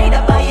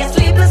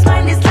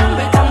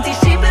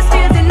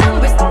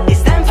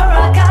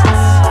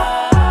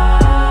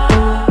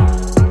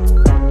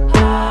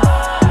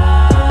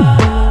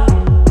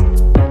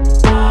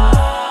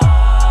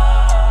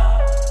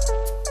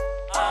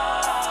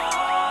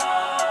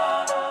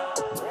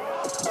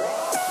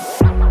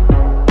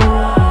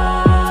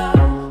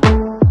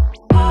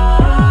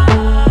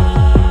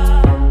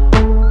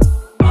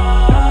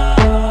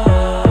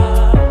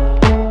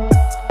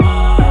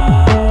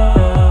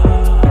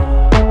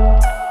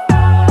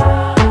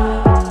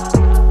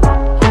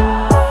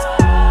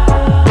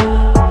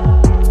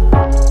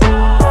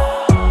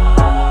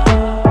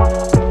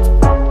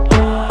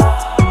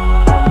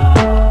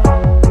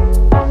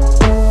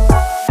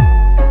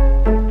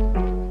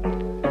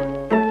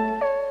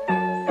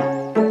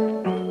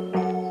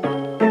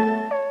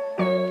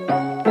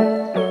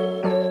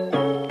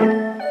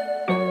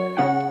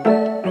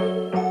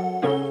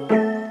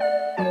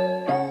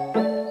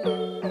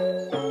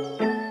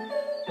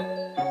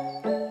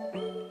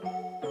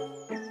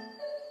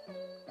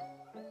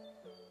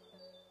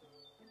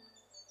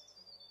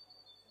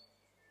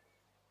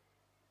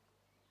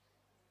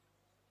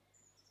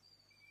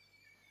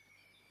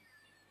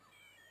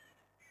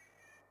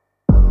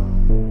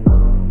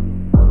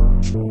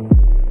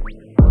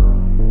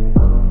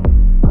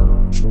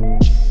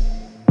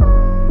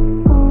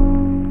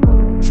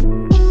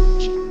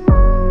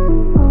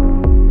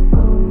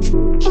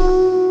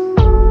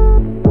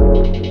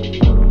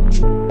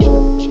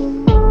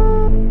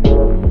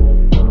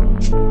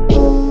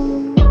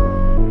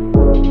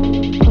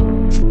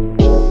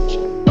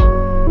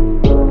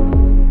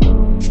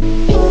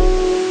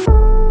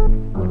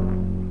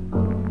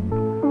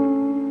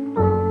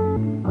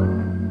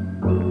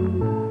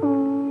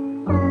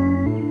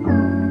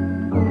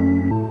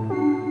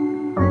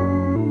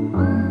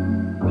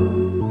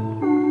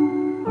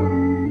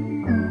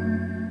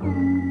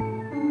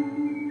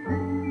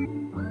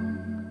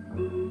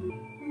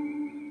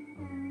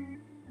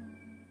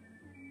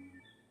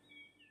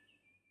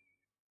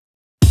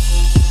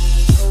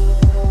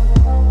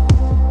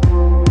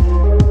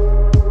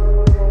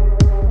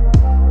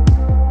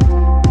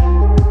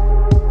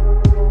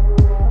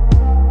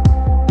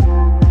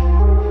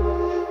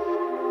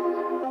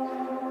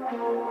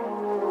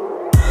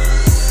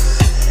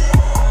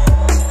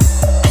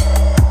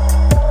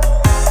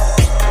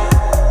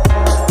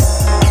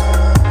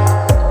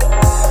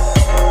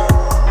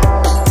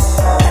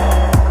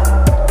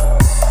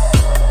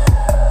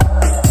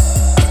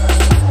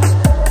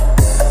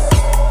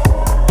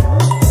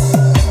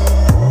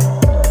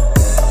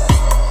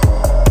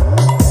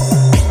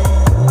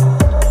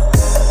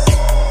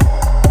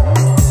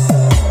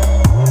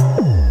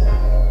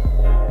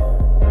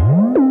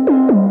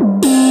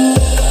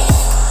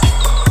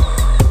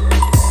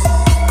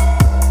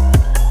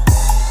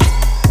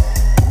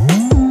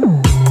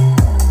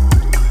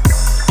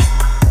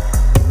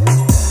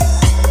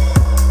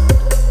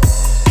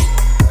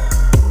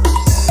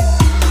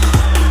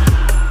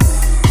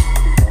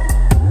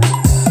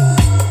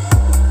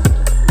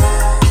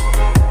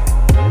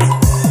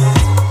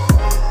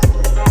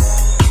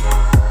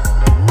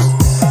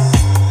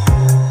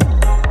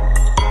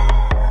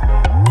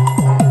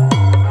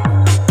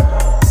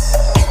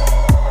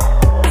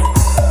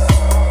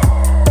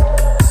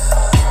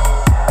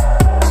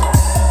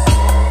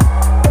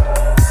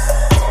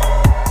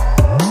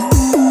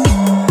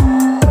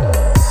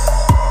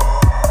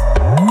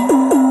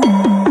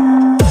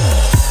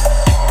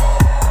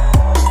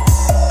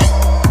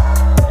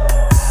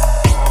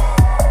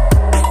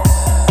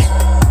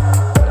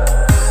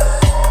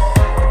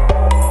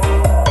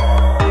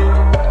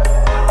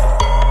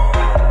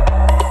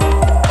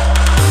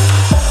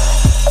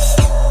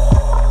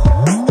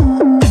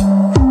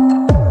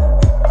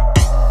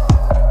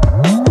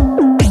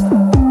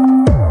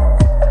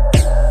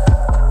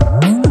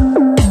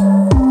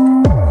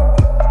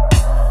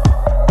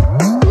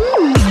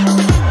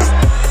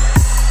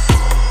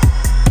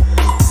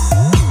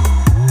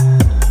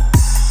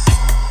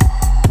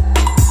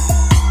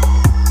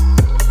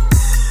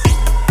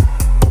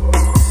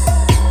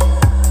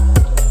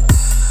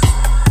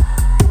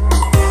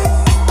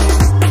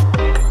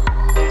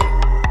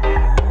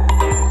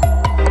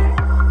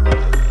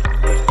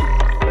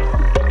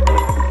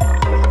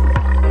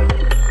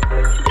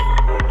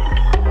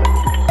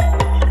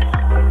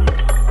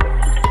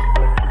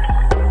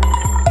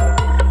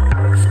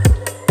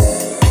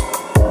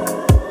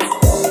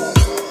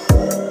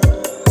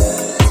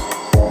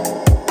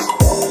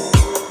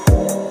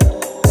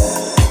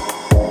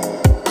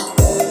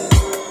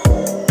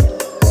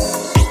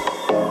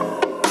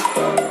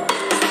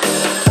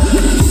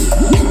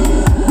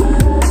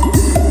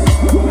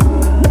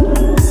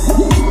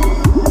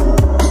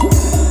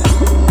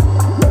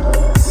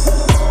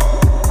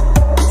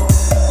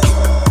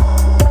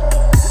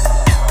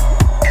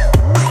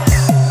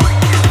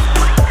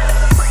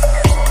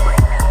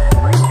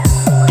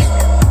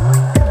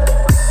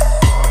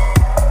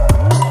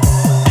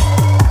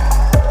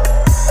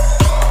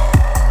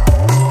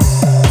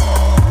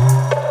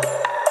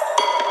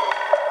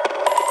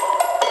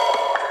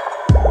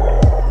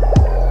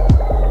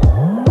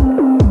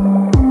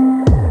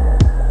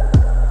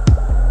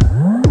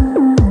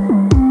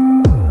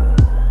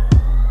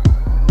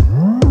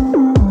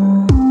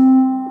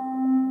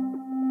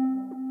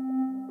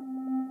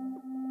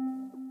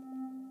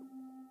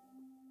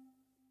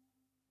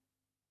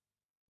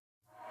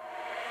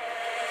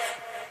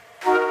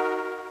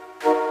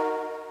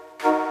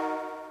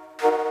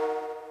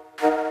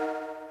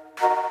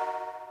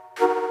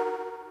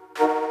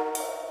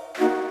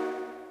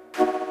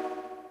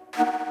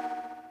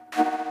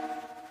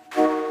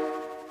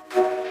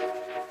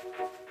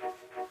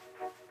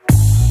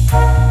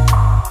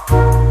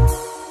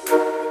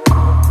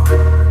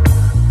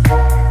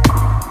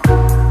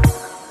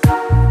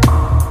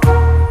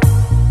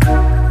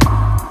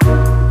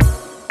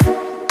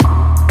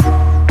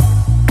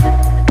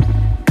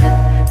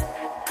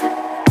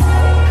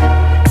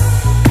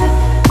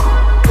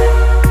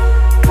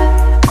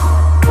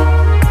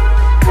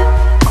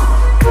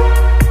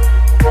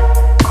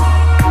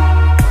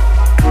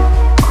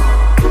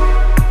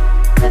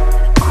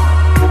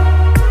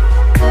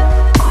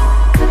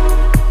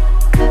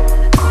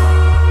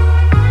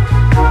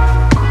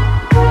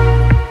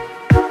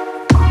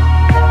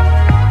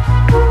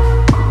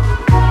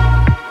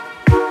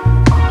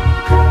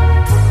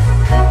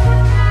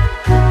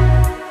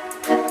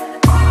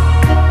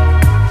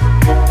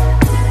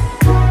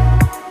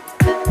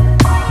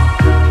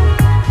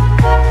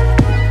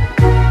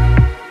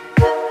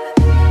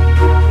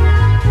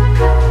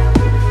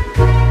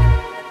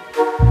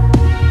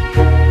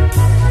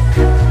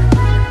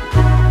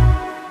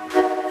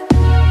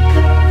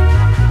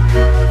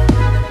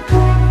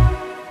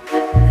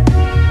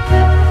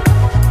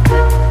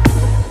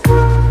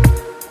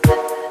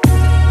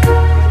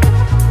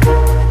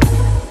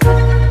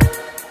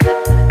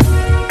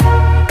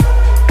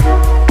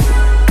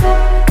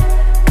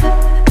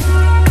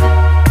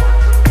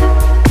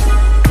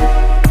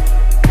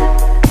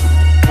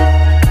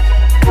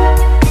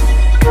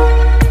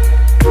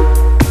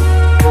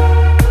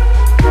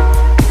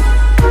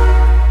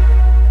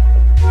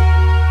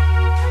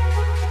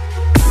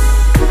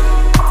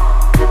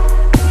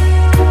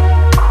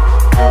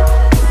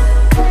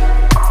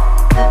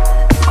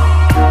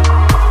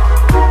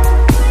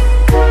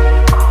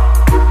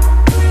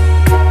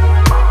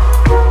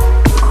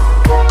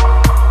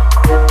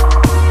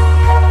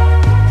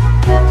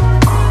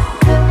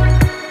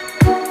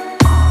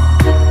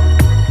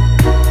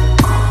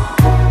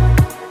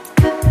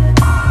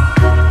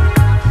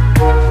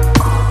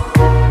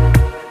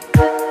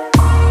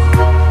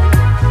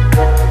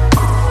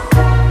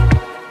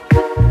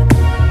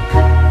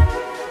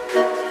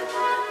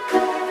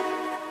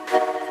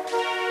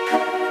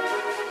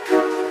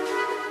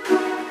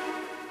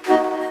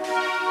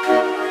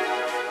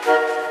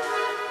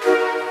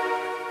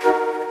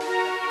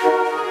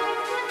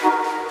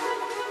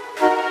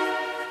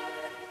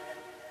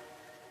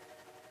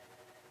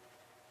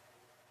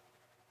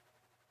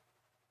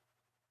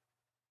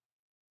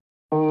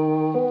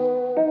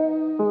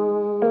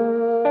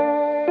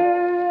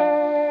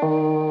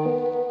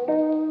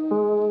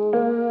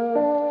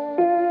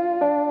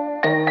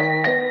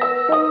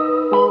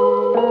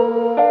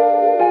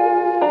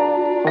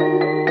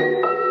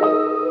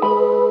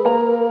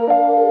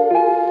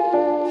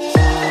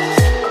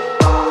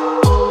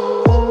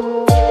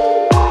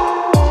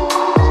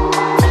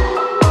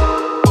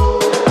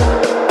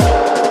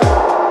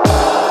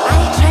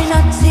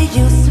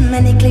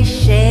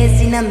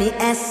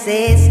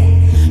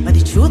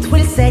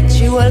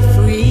individual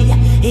free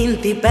in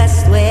the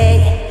best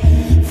way.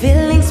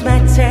 Feelings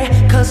matter,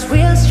 cause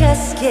real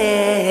stress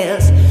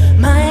kills.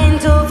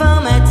 Mind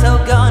over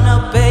matter,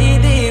 gonna pay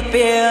the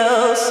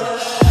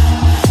bills.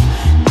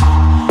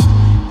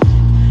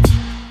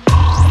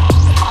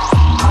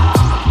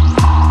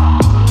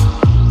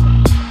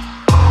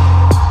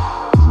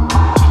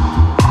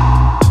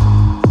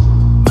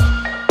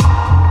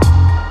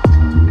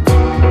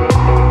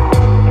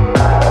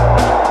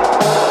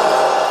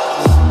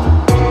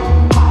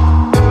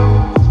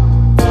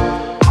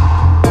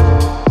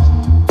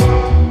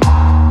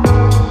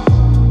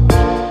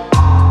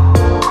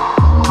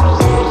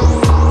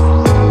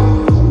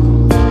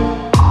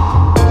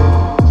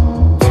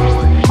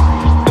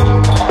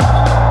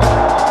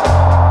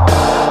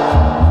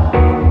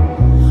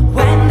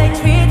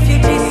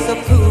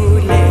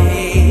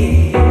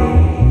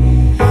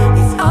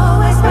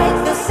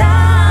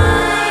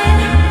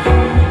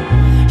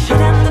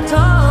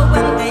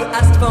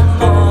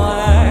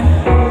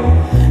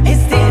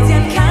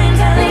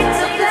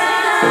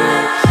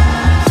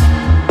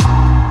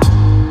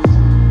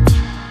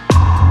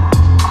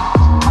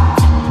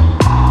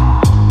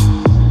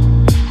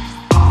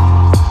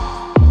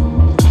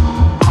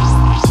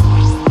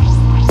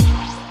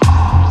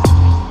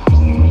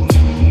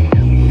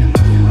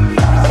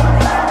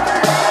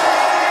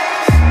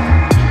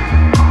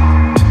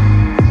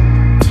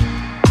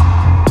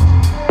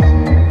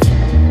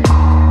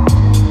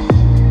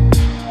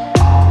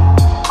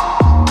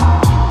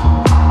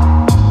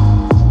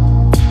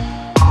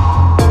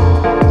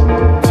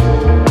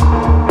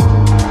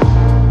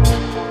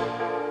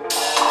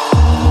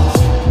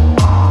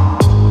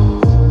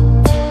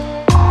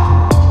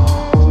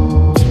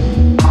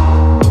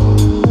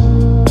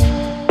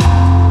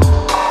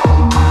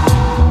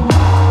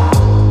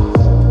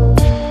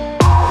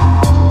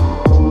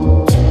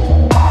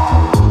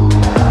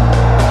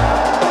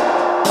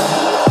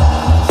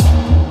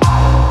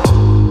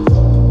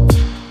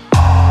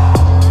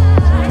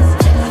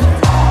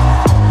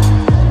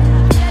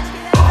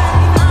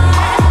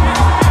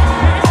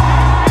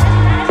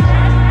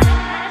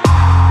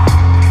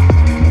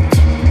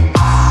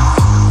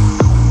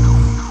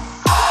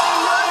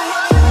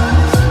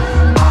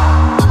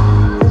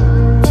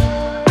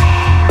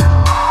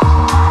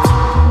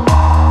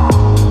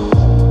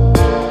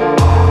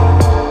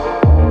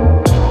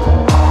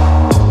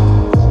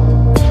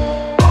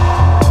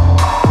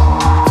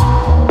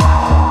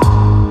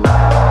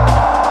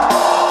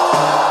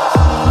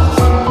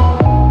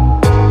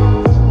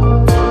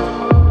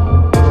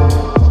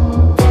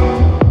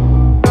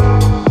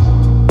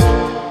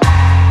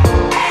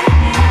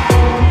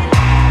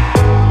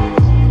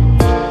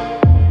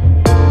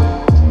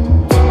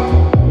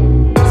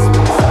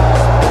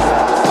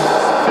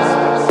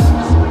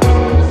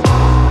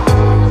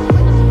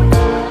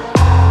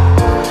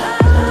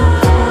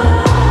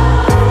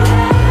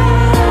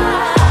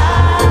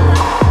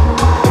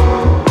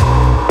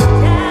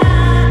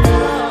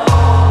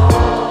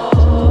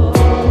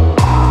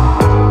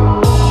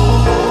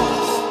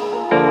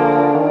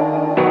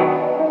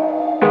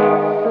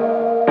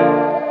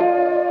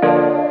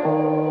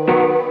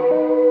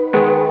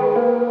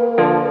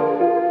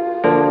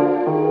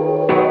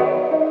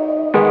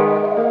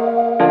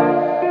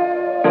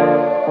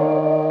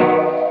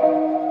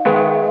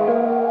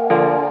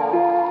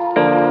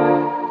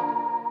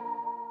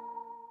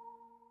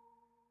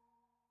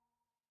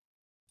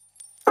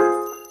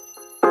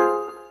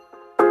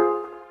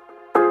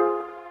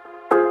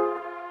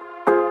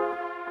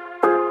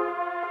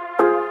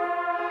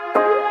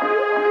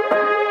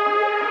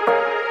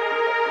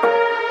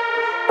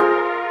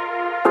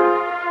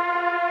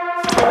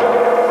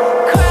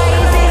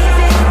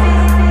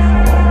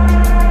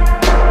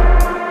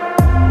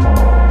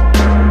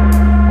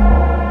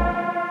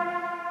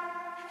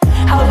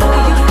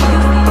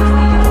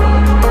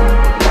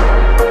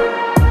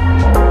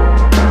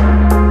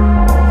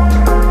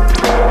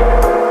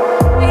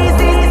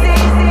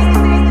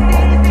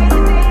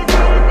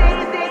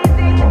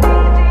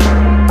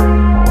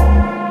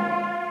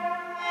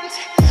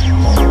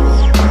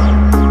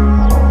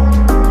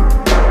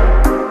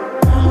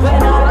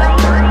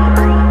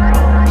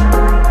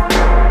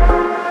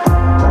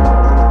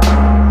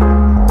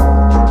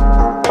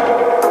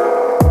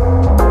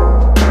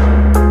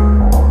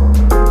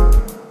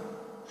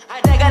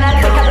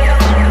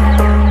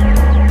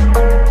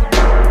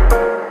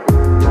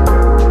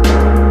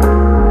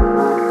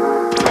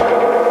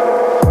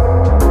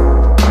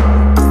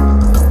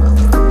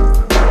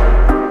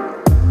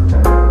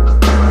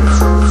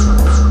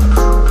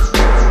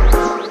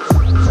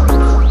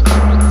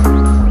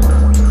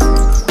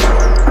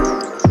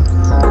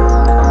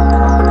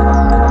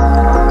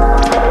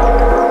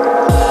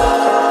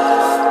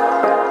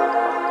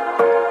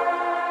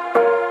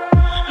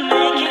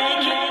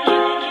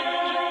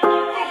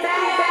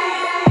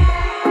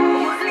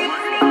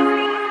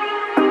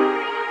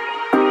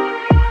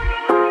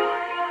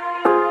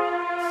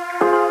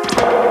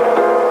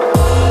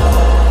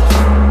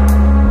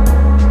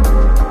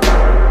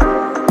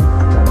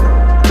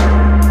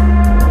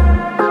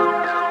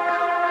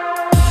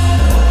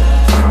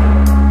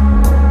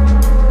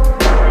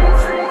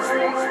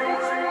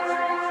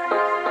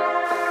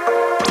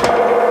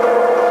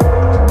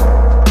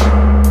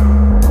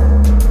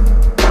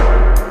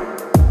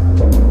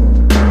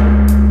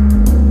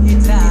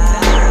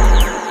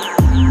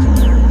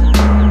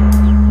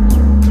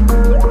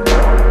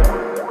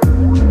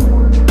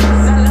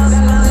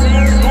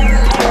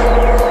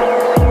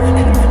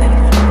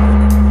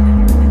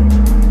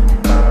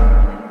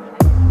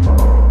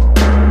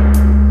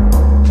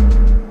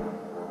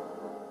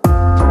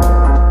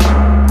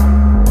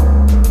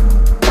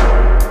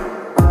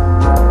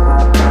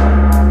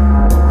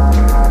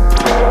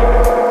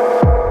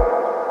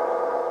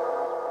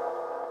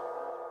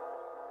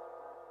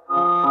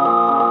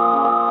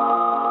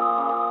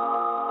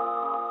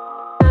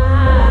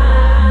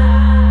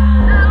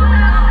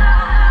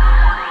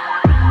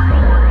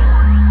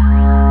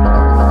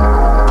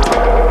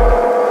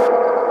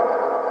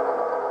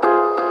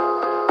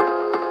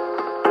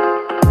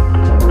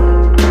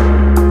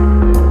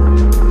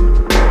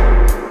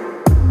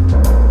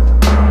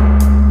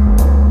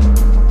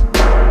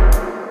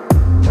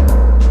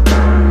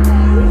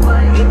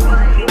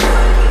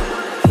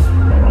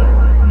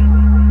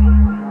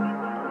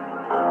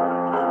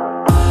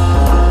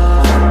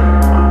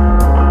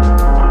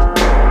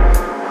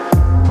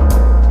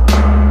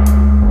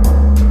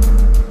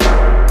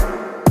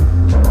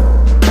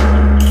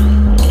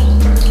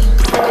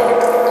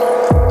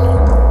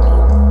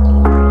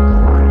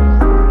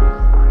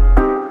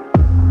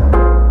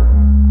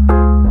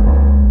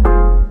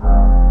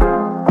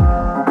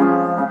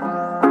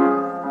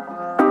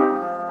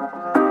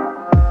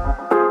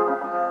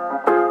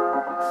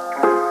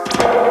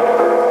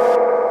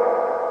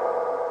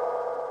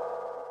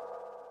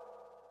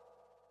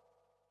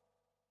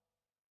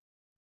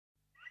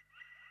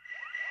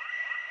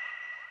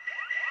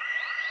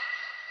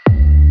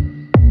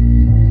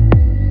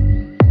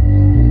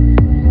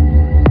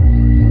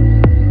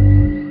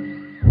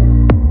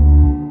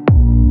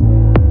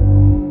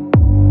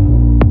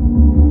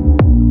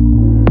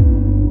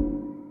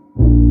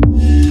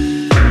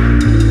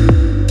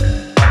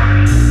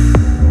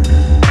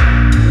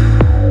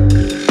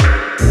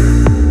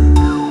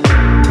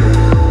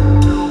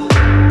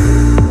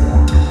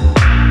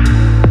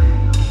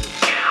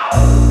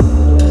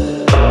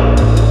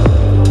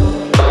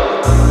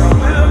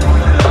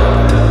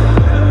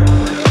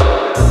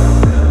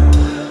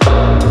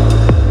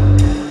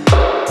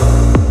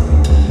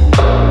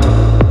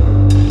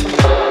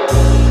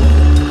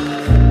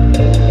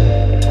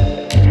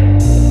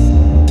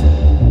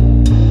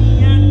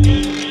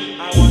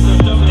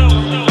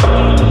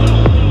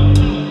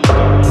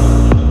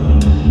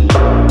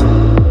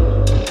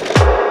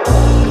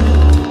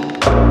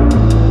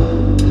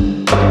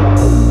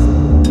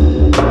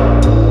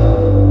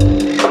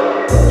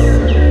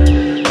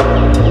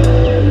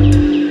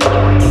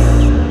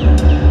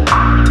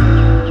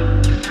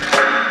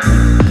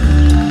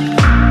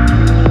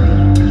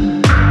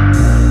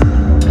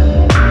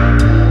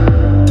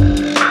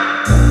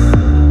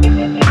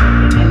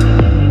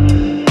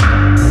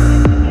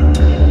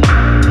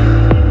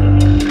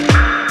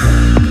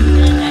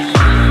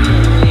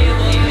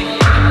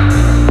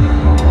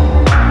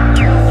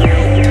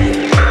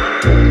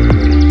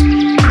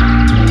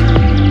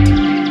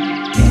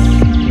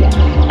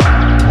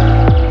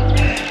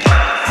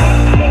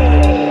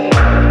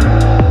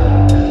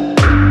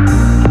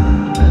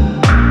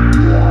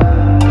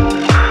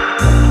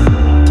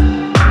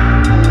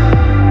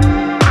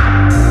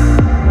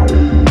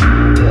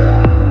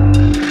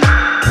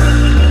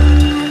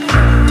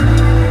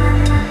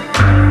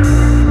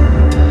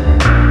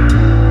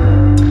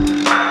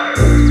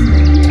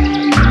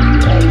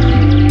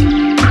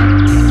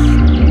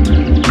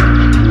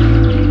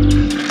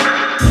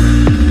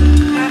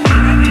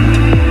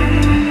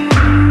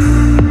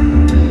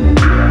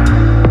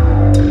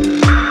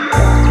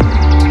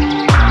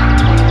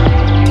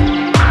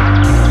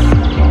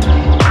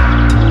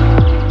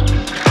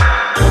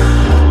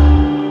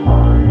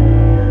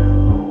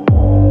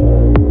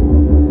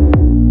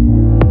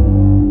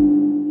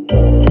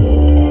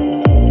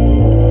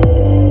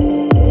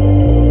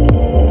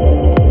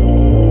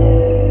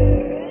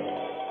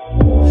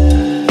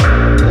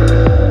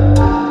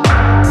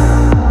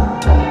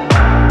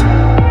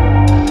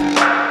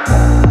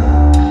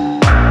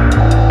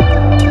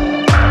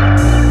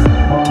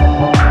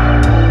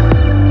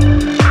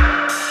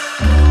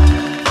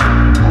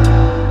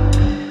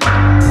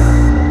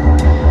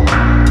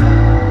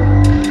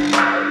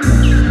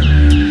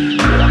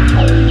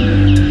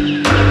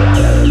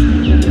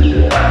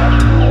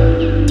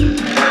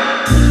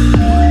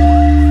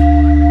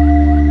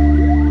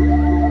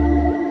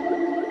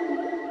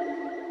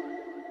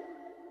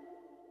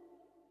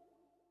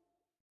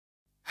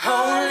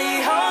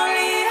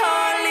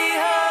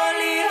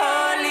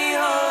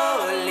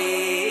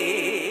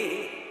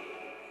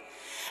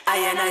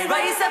 and I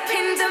rise up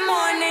in the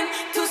morning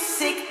to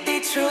seek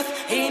the truth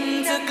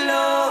in the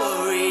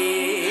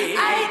glory.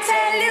 I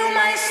tell you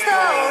my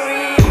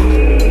story.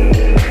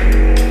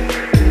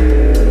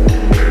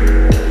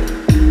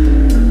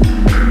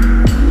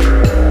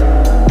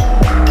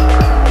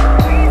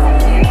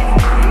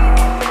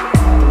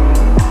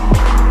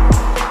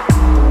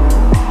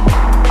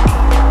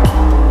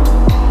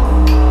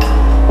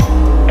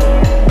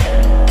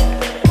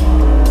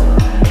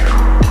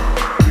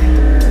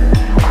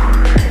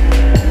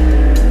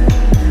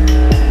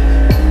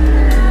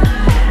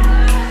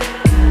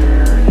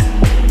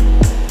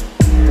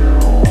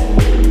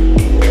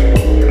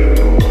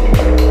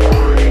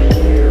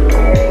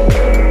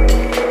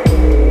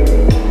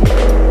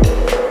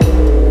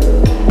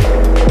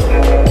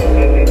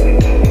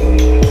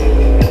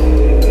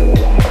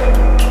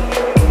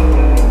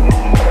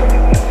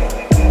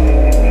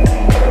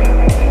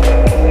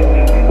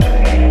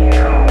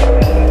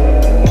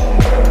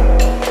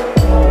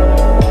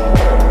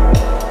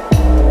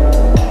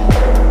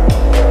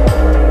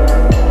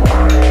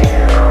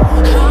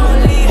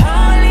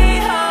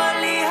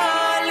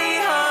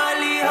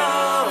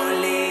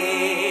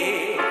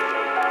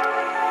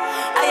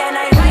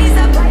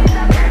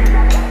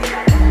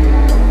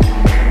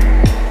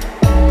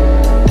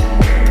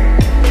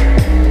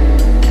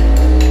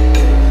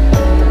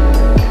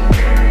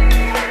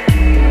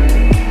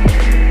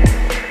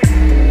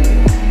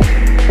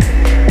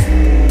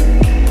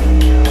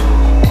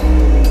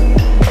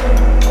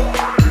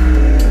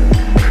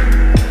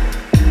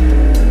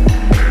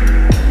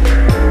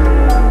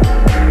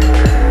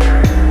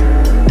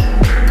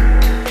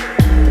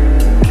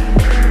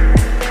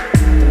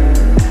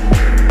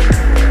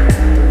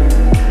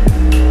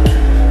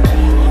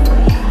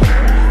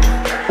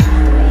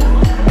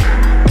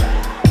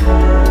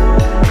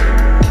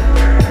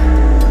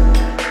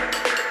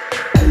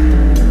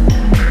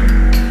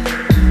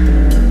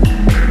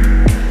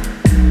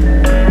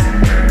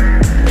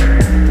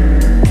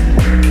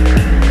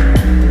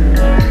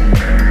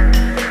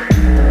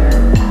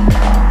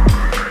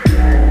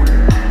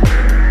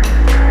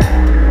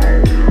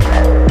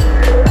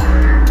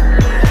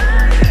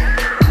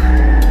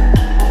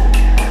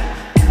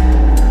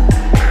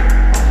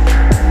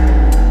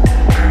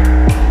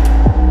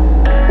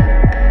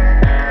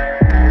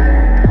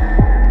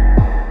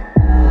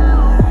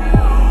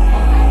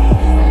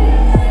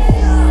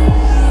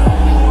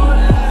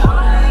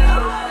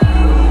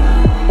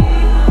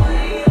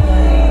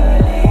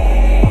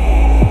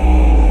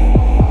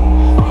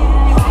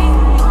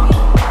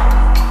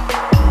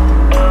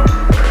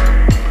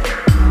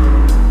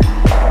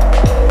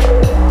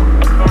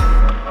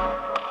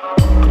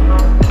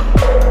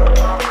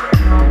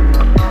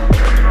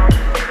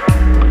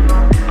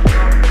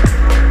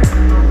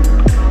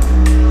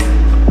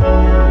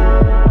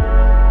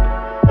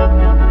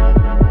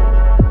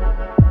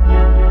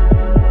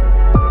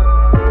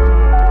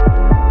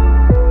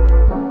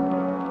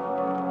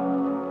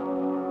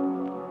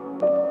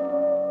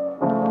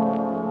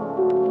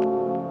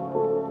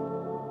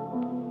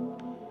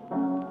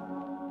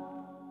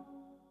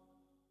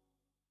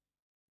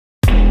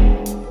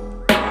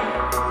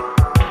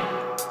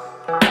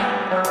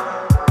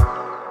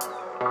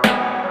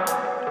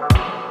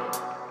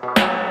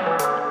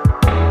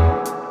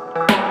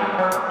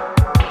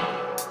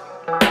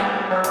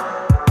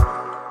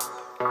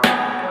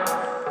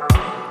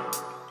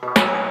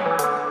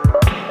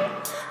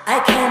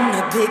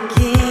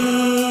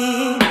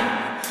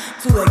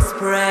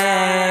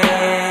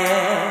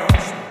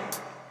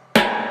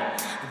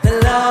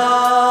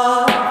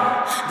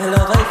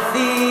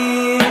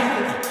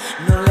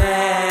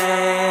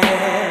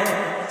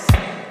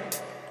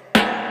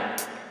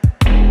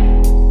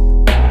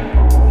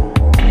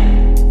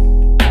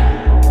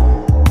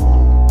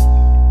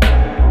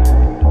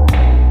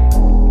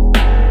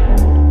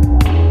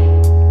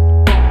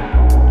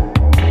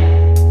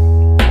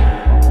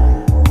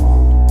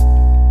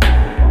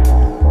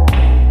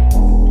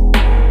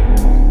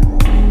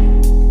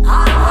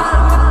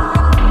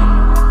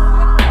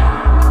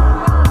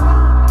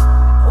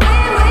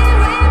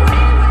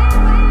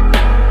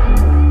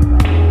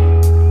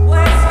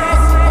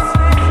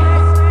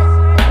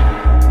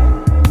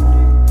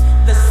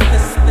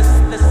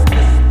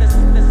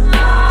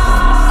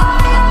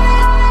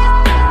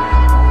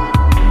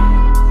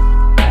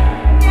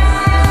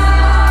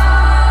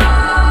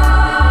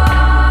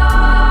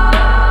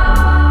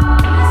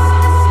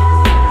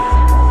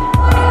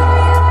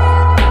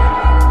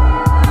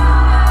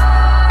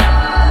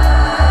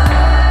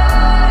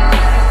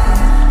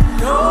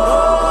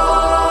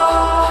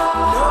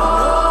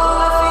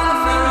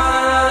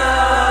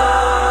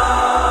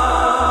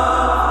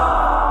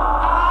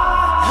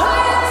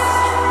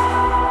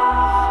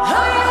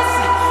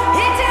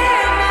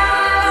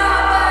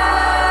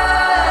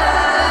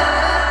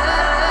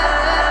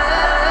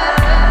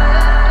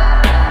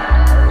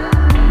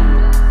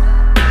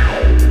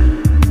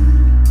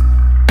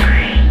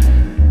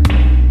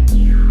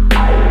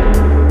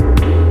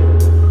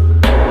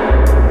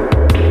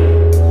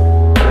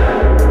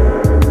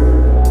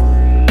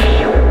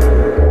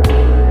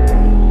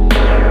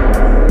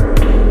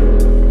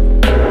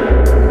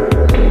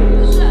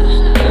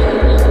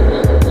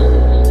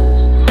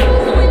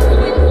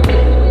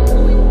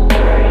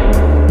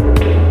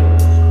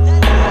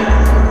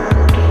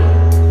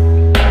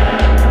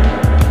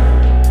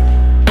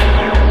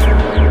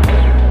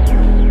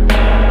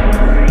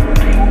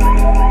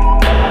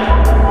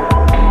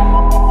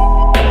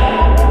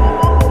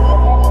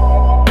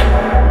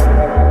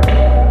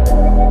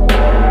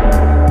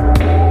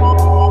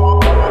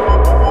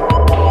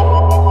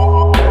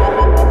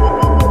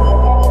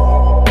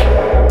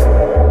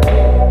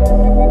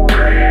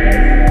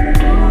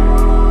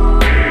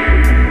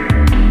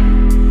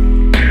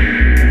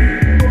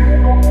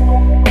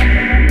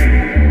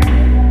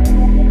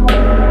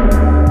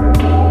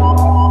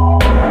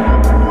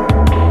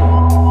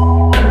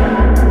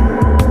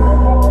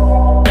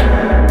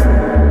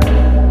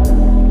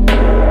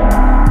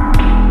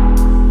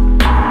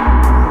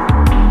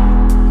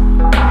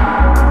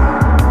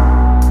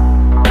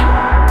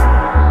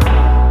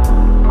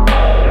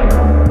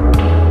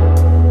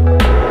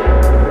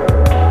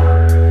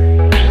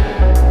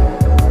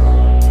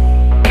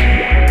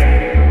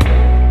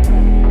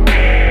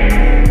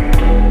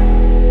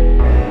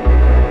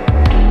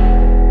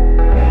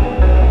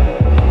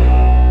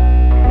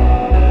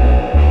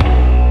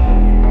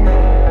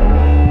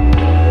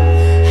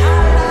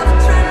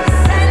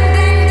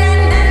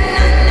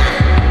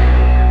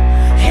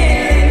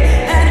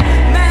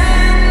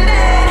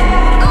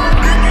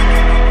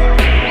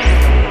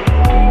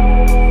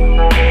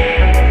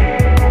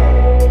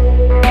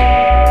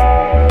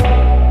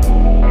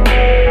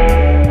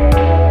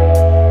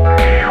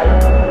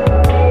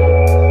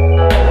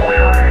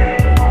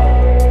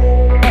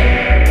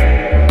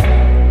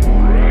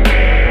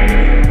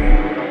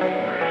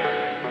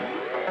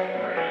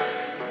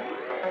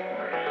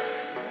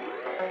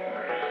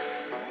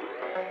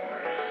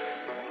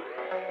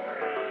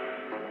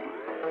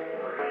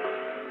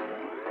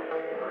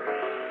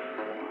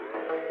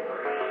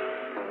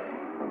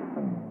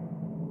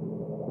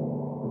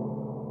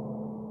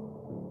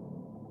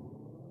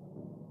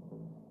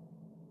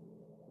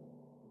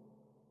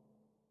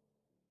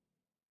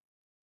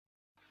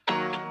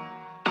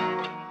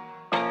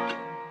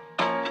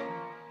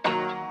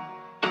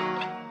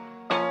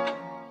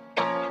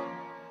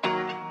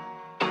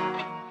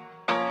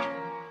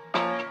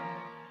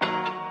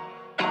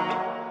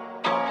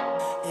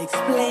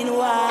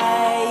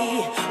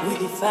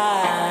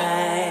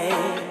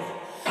 defined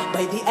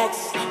by the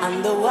X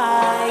and the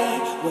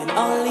Y, when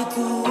only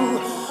two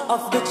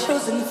of the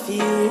chosen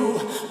few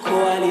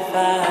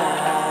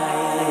qualify.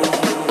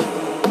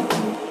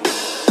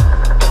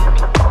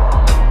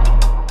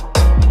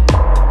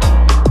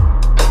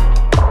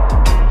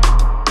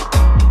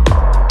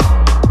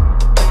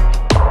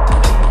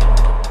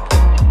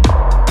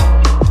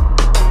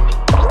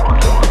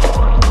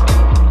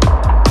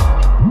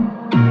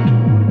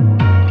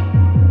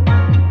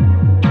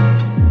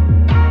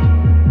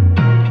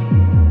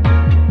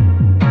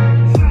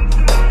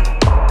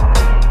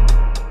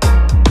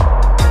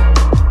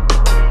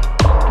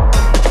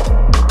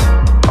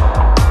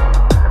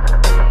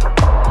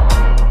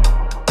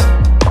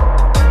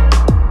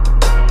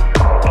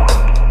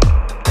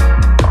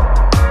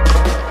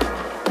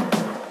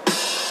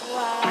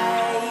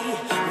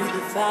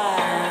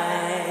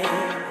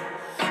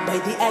 By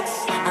the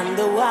X and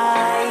the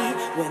Y,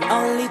 when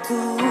only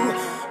two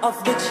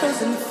of the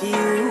chosen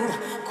few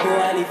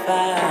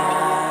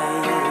qualify.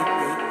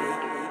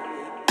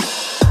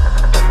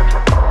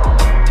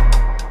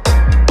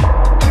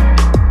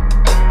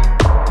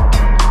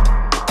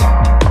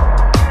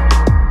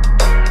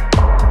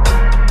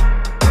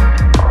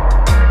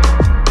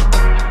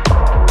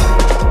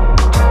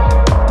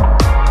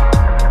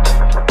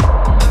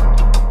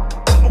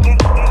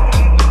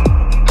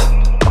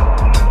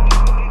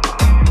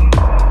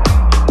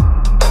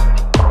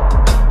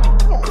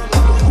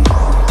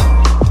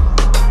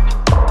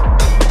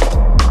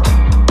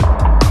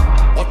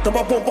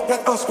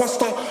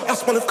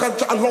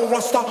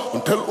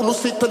 Until you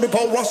see to me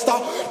bow rasta,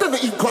 then they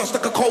eat grass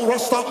like a cow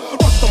rasta.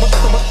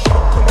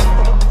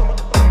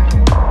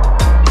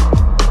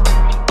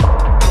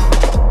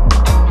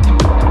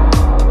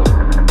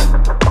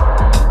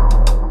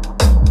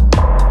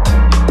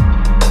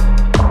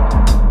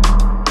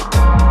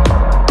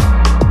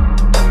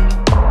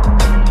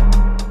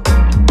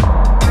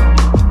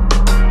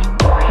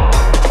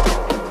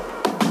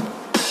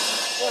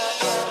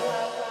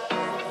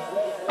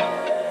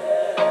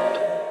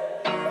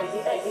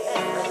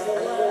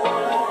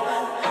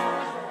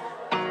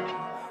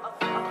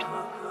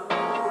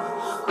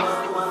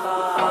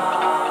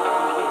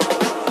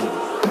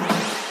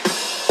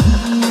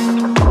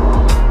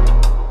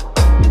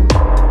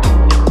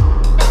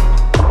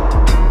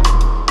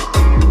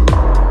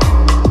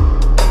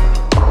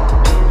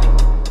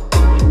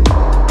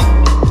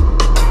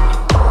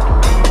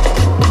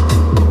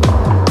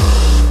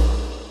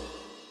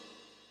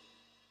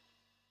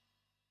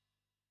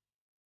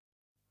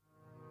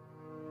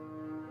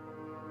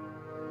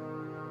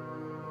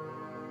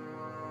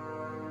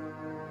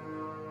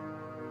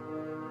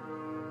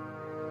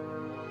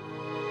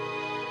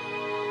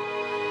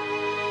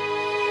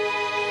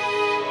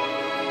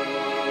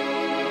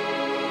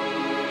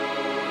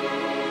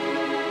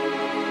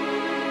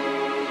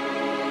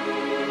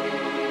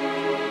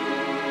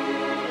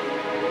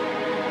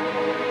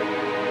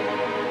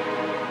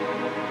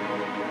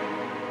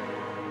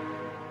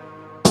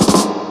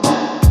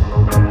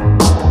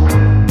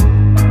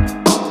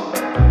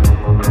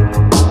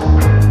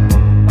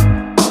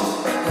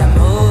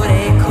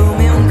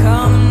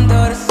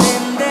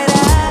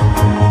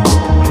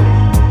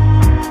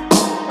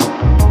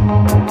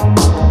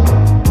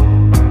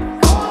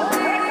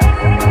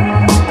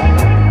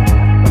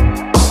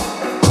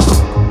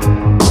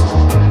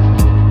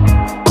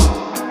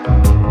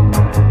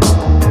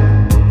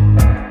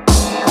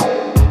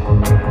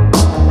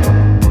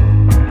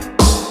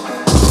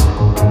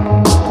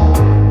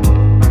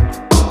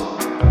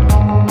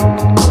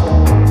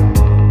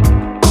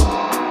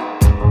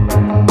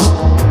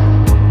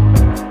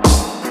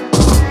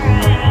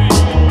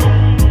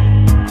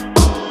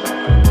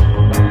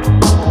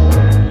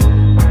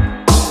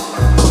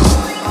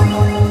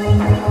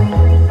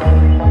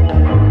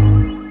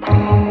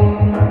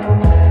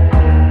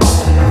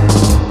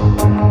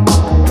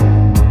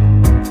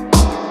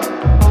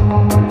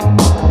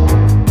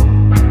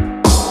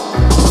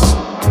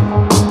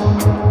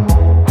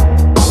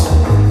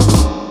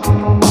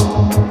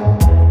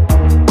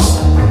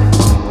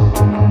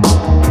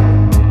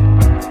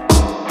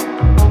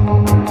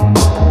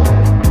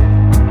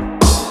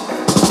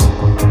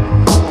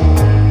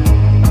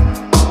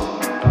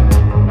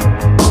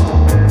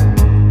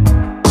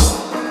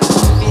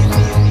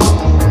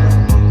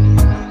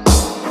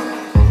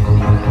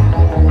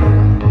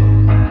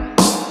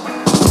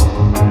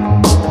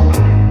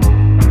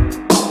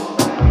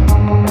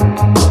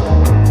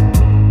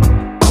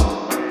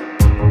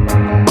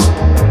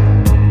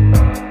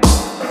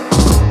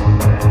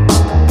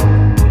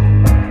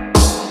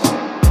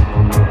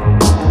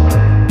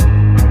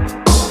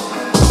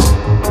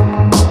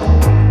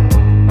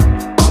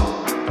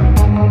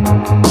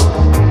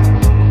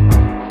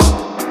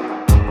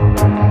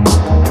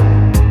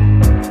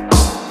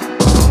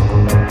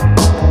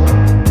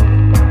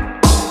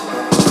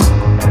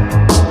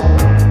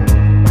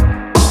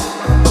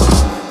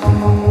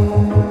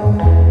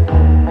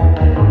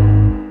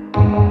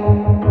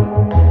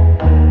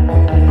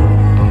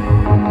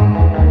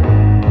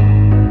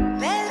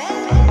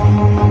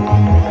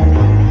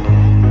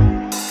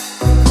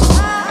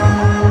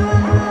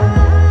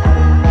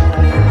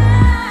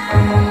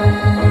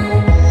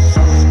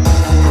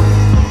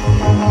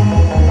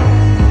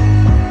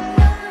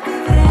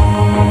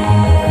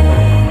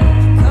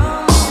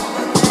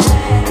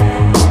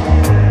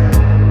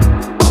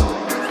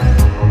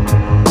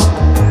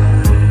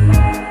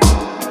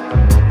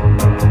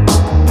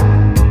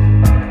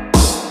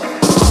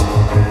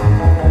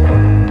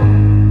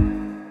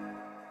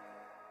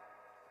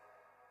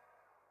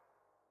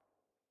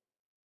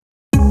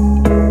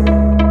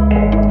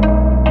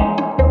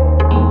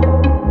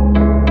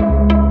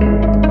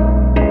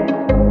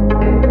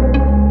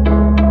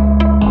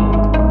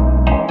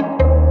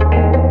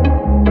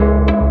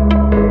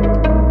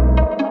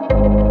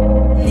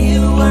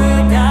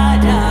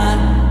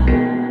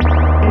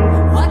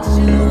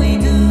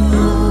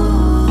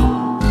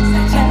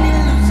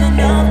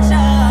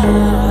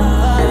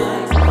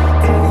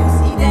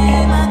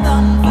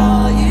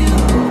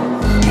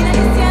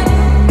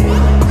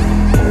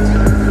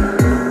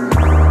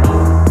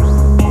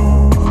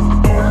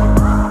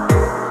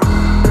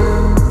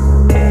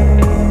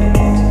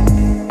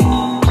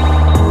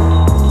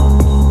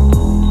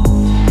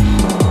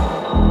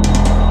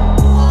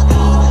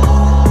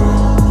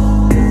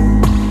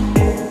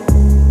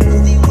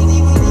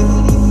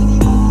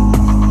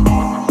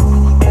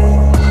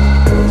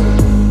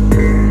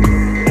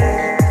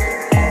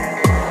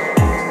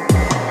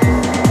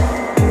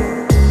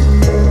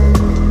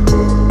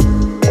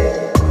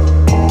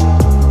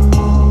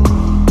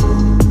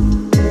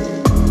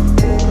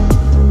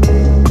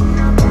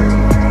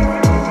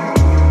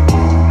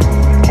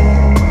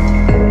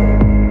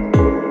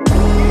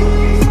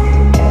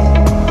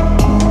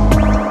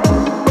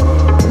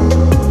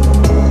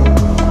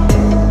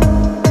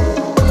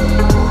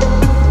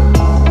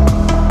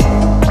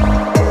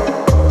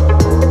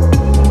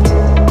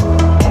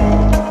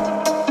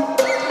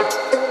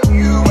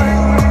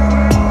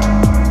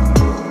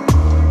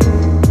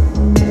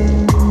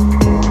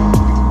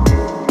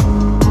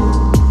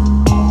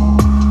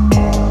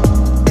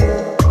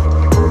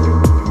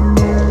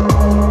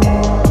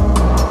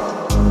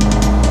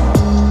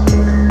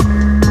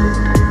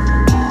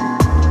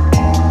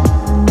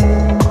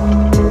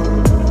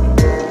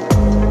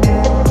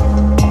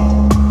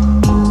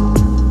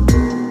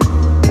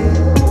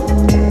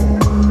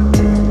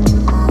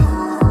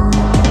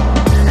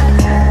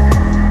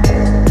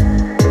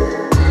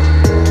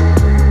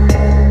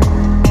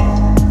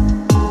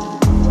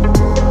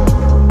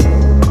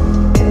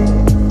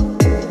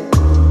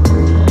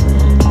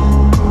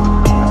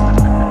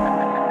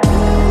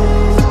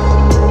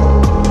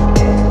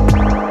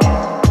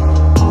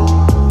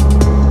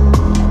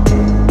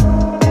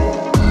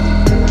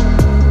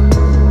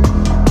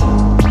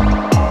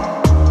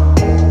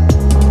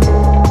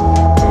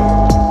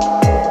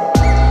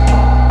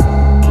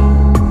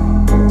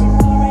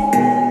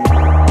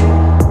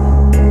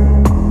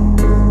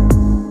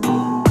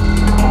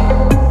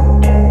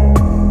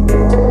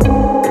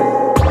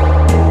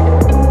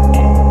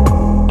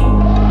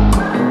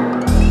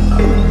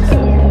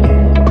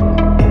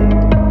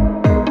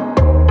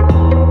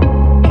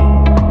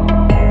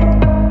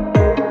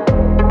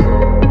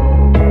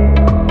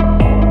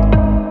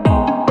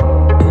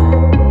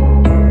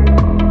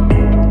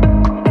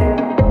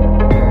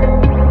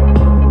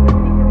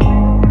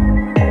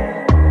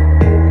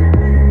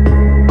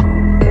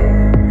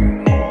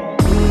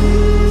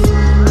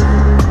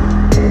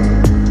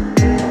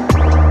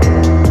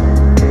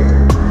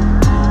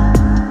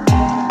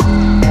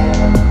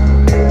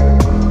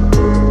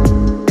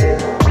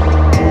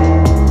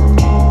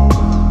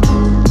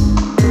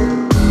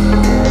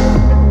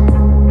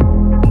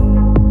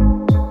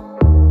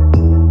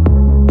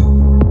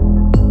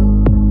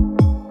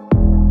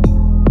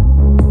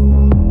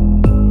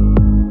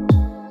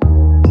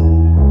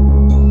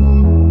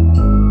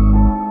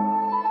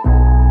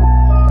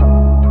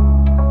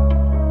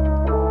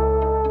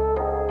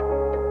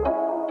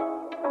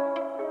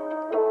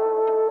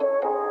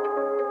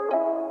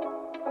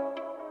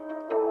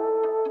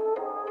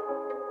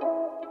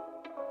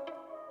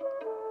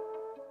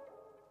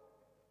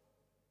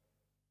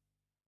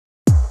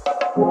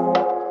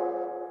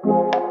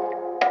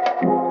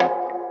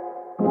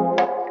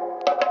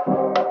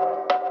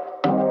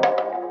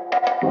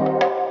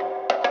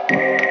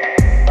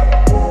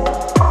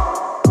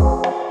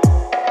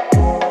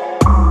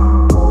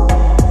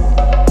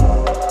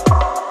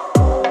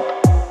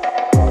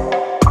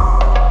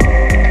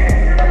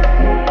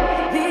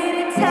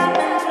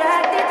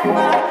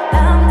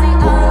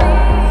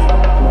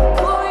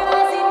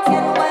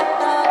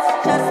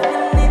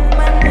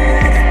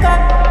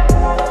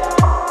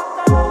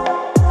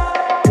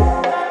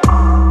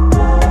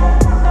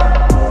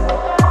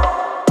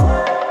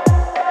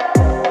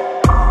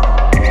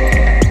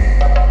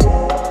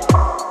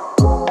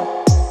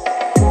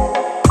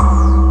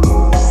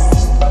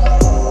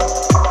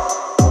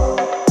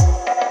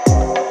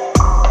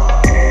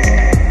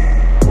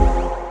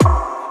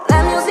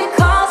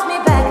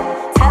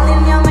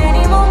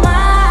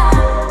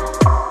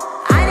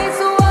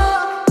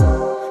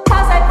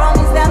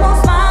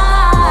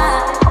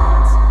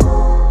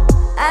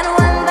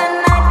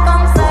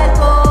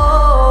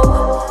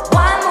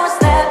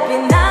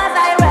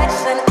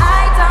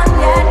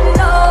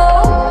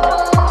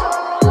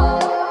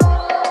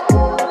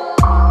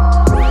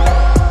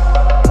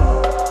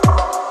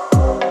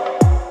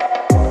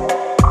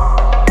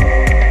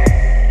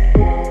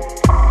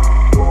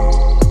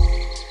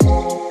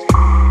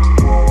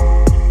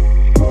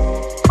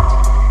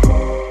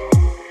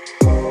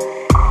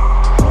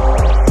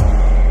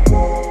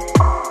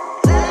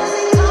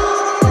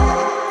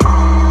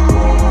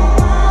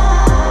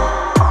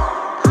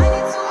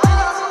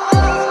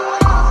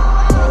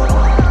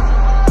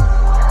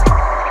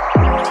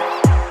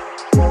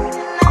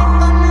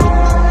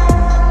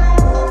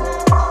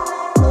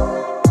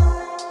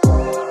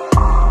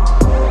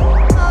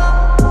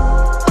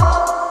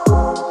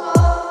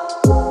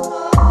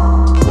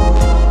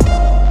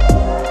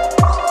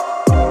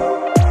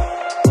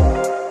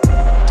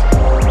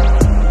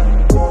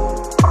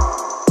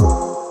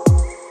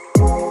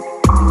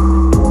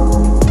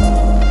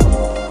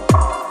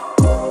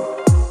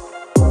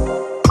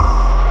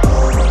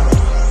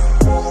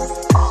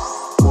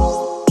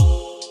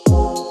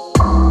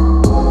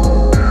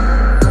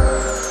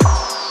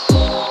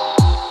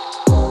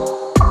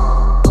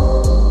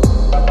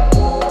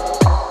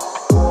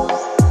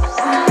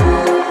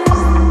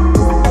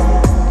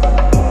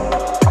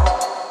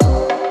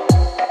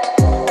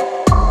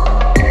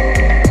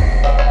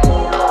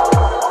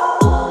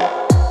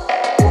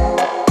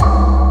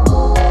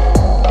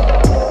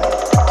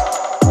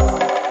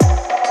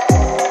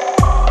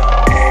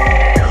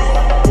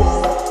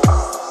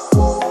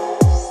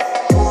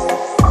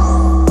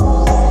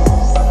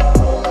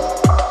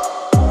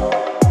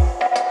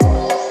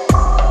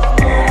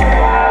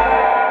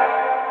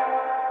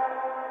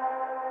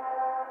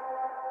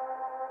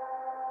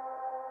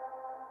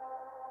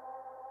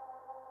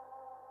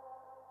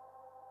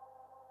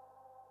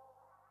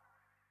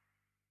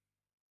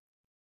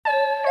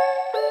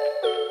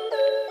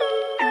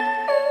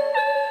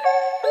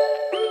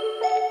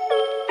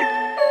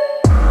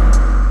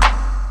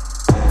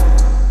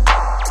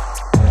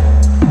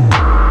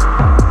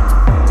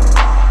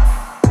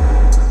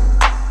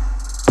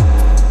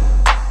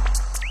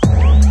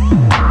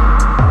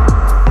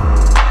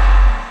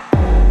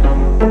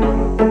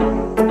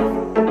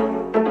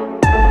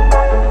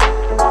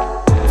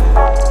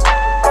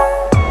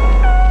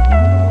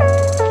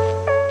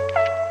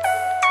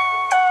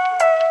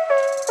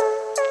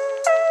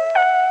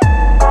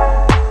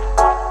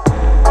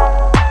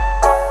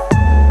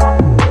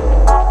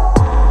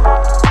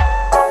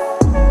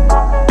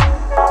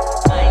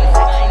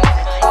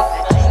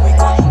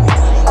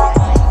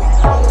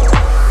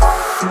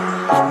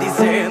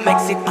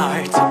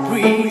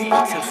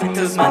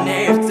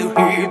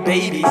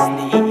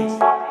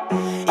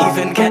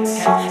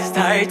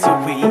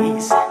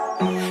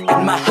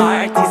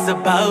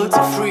 about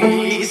to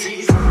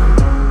freeze.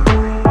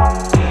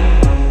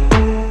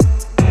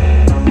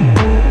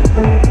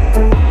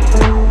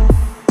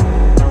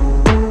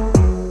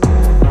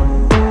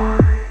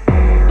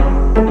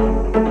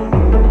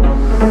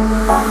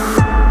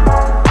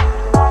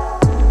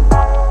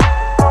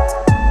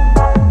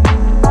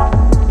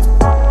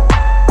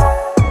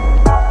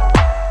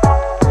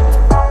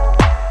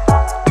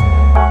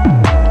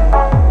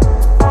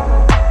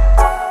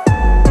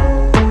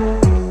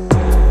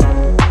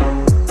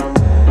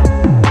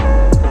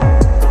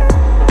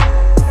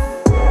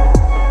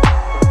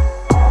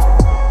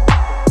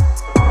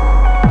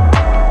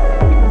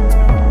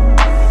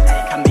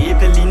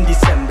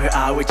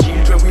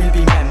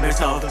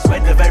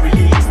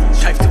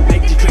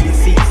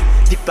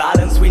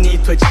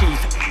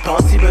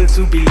 Possible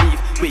to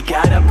believe, we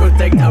gotta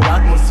protect our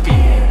atmosphere.